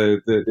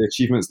the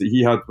achievements that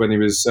he had when he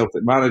was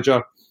Celtic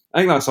manager. I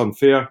think that's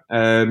unfair.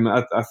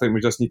 I think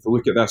we just need to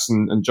look at this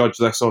and judge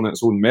this on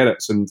its own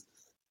merits. And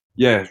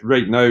yeah,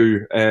 right now,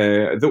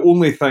 the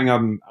only thing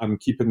I'm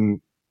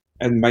keeping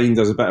in mind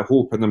as a bit of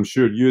hope, and I'm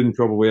sure Ewan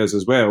probably is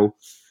as well,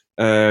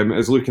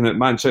 is looking at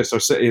Manchester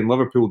City and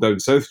Liverpool down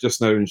south just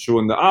now and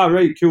showing that,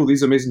 right, cool,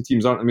 these amazing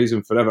teams aren't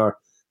amazing forever.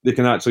 They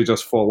can actually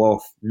just fall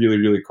off really,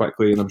 really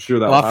quickly, and I'm sure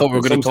that. Well, I thought we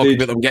were going to talk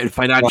about them getting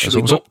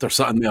financially whooped or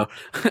something there.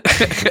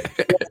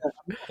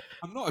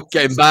 I'm not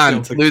getting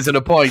banned, losing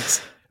the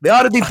points.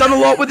 They've done a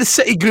lot with the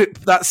City group,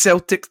 that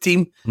Celtic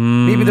team.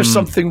 Maybe there's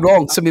something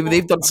wrong. So maybe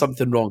they've done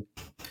something wrong.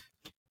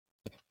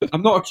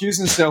 I'm not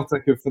accusing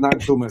Celtic of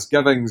financial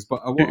misgivings,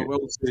 but what I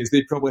will say is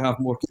they probably have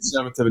more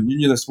Conservative and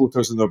Unionist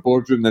voters in their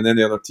boardroom than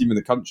any other team in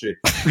the country.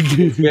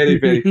 Very,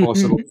 very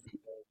possible.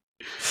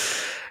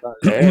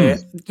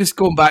 Just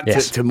going back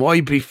to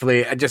Moy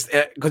briefly,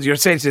 because you're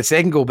saying the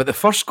second goal, but the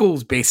first goal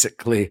is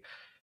basically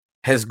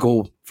his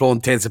goal for all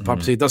intents and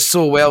purposes. He does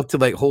so well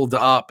to hold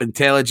it up,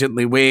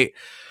 intelligently wait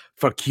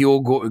for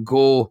Kyogo to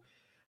go.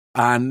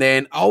 And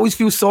then I always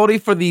feel sorry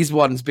for these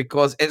ones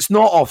because it's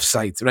not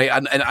offside, right?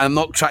 And I'm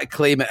not trying to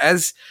claim it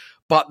is,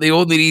 but the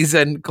only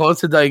reason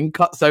Considine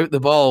cuts out the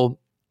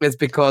ball is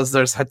because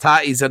there's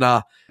Hatate's in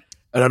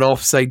an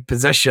offside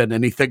position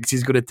and he thinks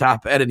he's going to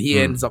tap it in and he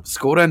ends up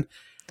scoring.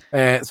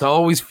 So I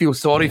always feel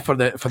sorry for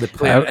the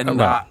player in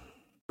that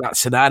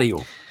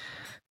scenario.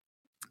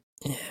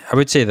 I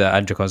would say that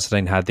Andrew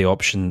Considine had the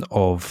option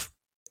of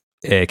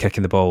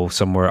kicking the ball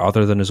somewhere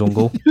other than his own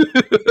goal.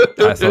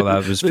 I thought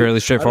that was fairly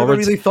straightforward. I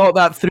never really thought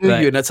that through,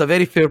 you, and it's a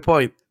very fair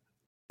point.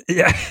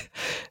 Yeah,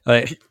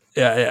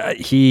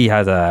 he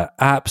had an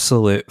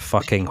absolute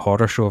fucking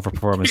horror show of a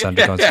performance.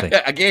 Andrew Considine.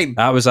 Again,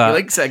 that was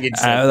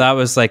that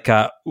was like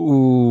a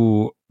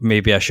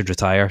maybe I should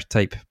retire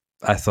type.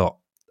 I thought.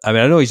 I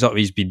mean, I know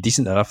he's been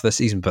decent enough this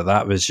season, but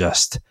that was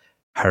just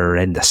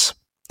horrendous.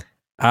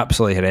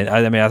 Absolutely horrendous.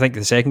 I mean, I think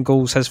the second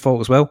goal's his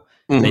fault as well.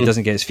 Mm-hmm. He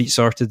doesn't get his feet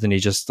sorted and he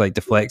just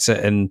deflects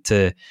it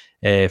into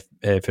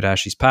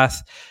Firashi's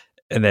path,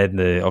 and then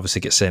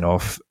obviously gets sent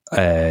off,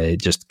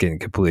 just getting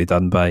completely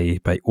done by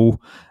O,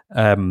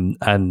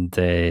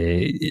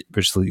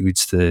 which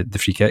leads to the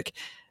free kick,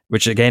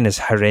 which again is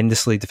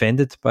horrendously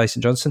defended by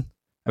St Johnstone.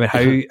 I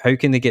mean, how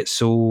can they get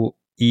so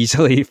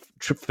easily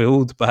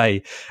fooled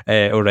by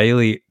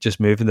O'Reilly just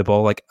moving the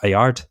ball like a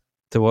yard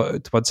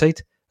to one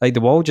side? Like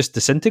the wall just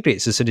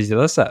disintegrates as soon as he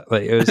does that.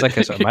 Like it was like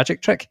a sort of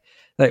magic trick.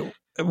 Like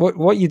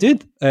what you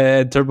did?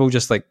 Turnbull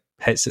just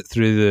hits it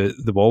through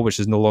the wall, which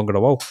is no longer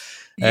a wall.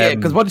 Yeah,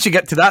 because once you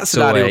get to that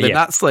scenario, then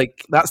that's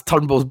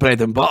Turnbull's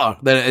bread and butter.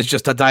 Then it's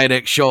just a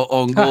direct shot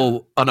on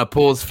goal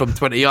unopposed from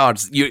 20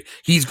 yards.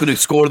 He's going to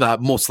score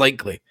that most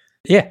likely.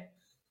 Yeah.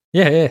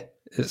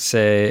 It's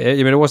I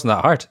mean, it wasn't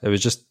that hard. It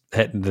was just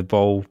hitting the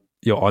ball,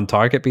 on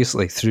target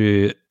basically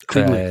through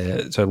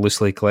sort of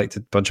loosely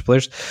collected bunch of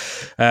players.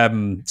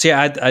 So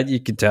yeah, you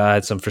could tell I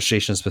had some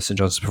frustrations with St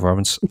Johnstone's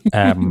performance.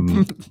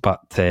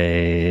 But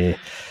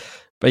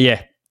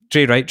yeah,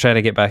 Trey Wright trying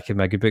to get back in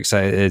my good books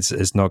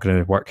is not going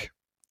to work.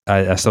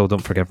 I still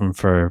don't forgive him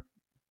for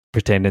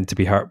pretending to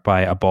be hurt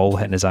by a ball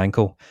hitting his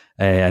ankle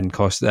and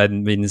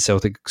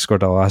Celtic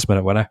scored a last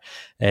minute winner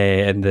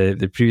in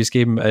the previous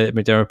game at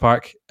McDiarmid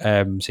Park,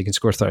 so he can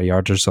score 30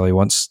 yarders all he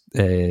wants.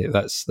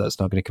 That's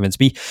not going to convince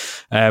me,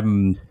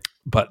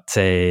 but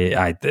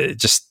Celtic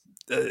just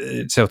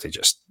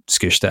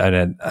scooshed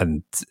it,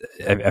 and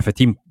if a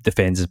team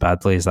defends as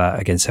badly as that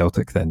against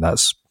Celtic, then I'm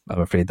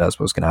afraid that's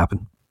what's going to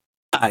happen.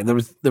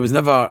 There was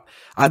never.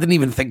 I didn't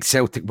even think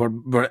Celtic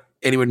were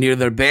anywhere near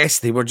their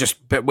best. They were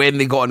just, but when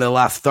they got into the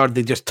last third,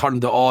 they just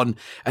turned it on,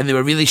 and they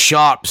were really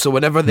sharp. So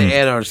whenever the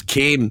errors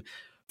came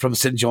from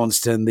St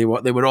Johnstone, they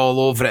were all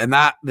over it. And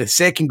that the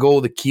second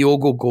goal, the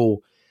Kyogo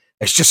goal,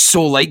 it's just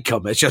so like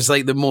him. It's just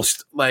like the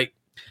most like.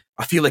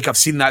 I feel like I've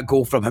seen that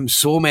goal from him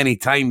so many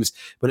times,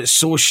 but it's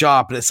so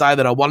sharp, and it's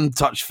either a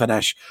one-touch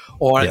finish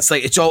or it's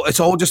like it's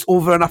all just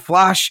over in a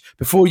flash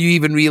before you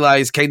even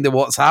realise kind of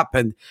what's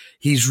happened.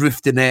 He's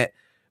roofed in it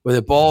with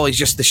the ball. He's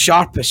just the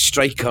sharpest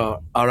striker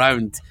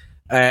around,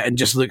 and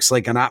just looks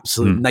like an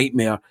absolute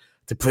nightmare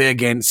to play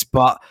against.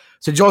 But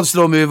so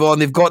Johnstone will move on.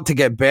 They've got to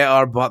get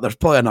better, but there's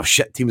probably enough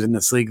shit teams in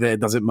this league that it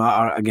doesn't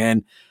matter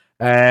again.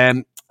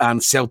 And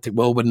Celtic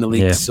will win the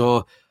league. Yeah.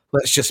 So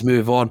let's just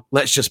move on.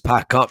 Let's just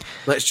pack up.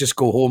 Let's just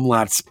go home,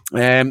 lads.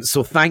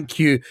 So thank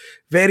you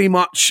very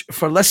much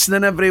for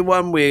listening,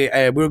 everyone.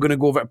 We're going to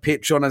go over to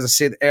Patreon, as I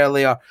said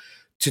earlier,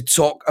 to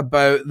talk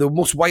about the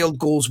most wild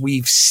goals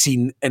we've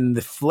seen in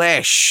the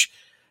flesh,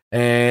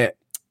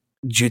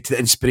 due to the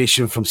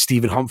inspiration from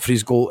Stephen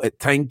Humphrey's goal at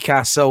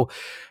Tynecastle.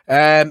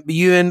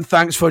 Ewan,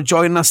 thanks for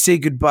joining us. Say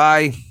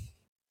goodbye.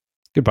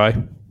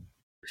 Goodbye.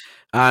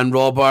 And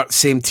Robert,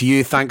 same to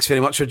you. Thanks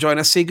very much for joining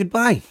us. Say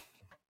goodbye.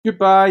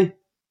 Goodbye.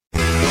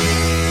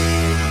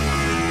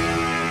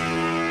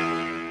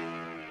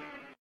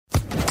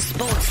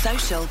 Sports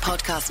Social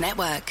Podcast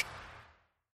Network.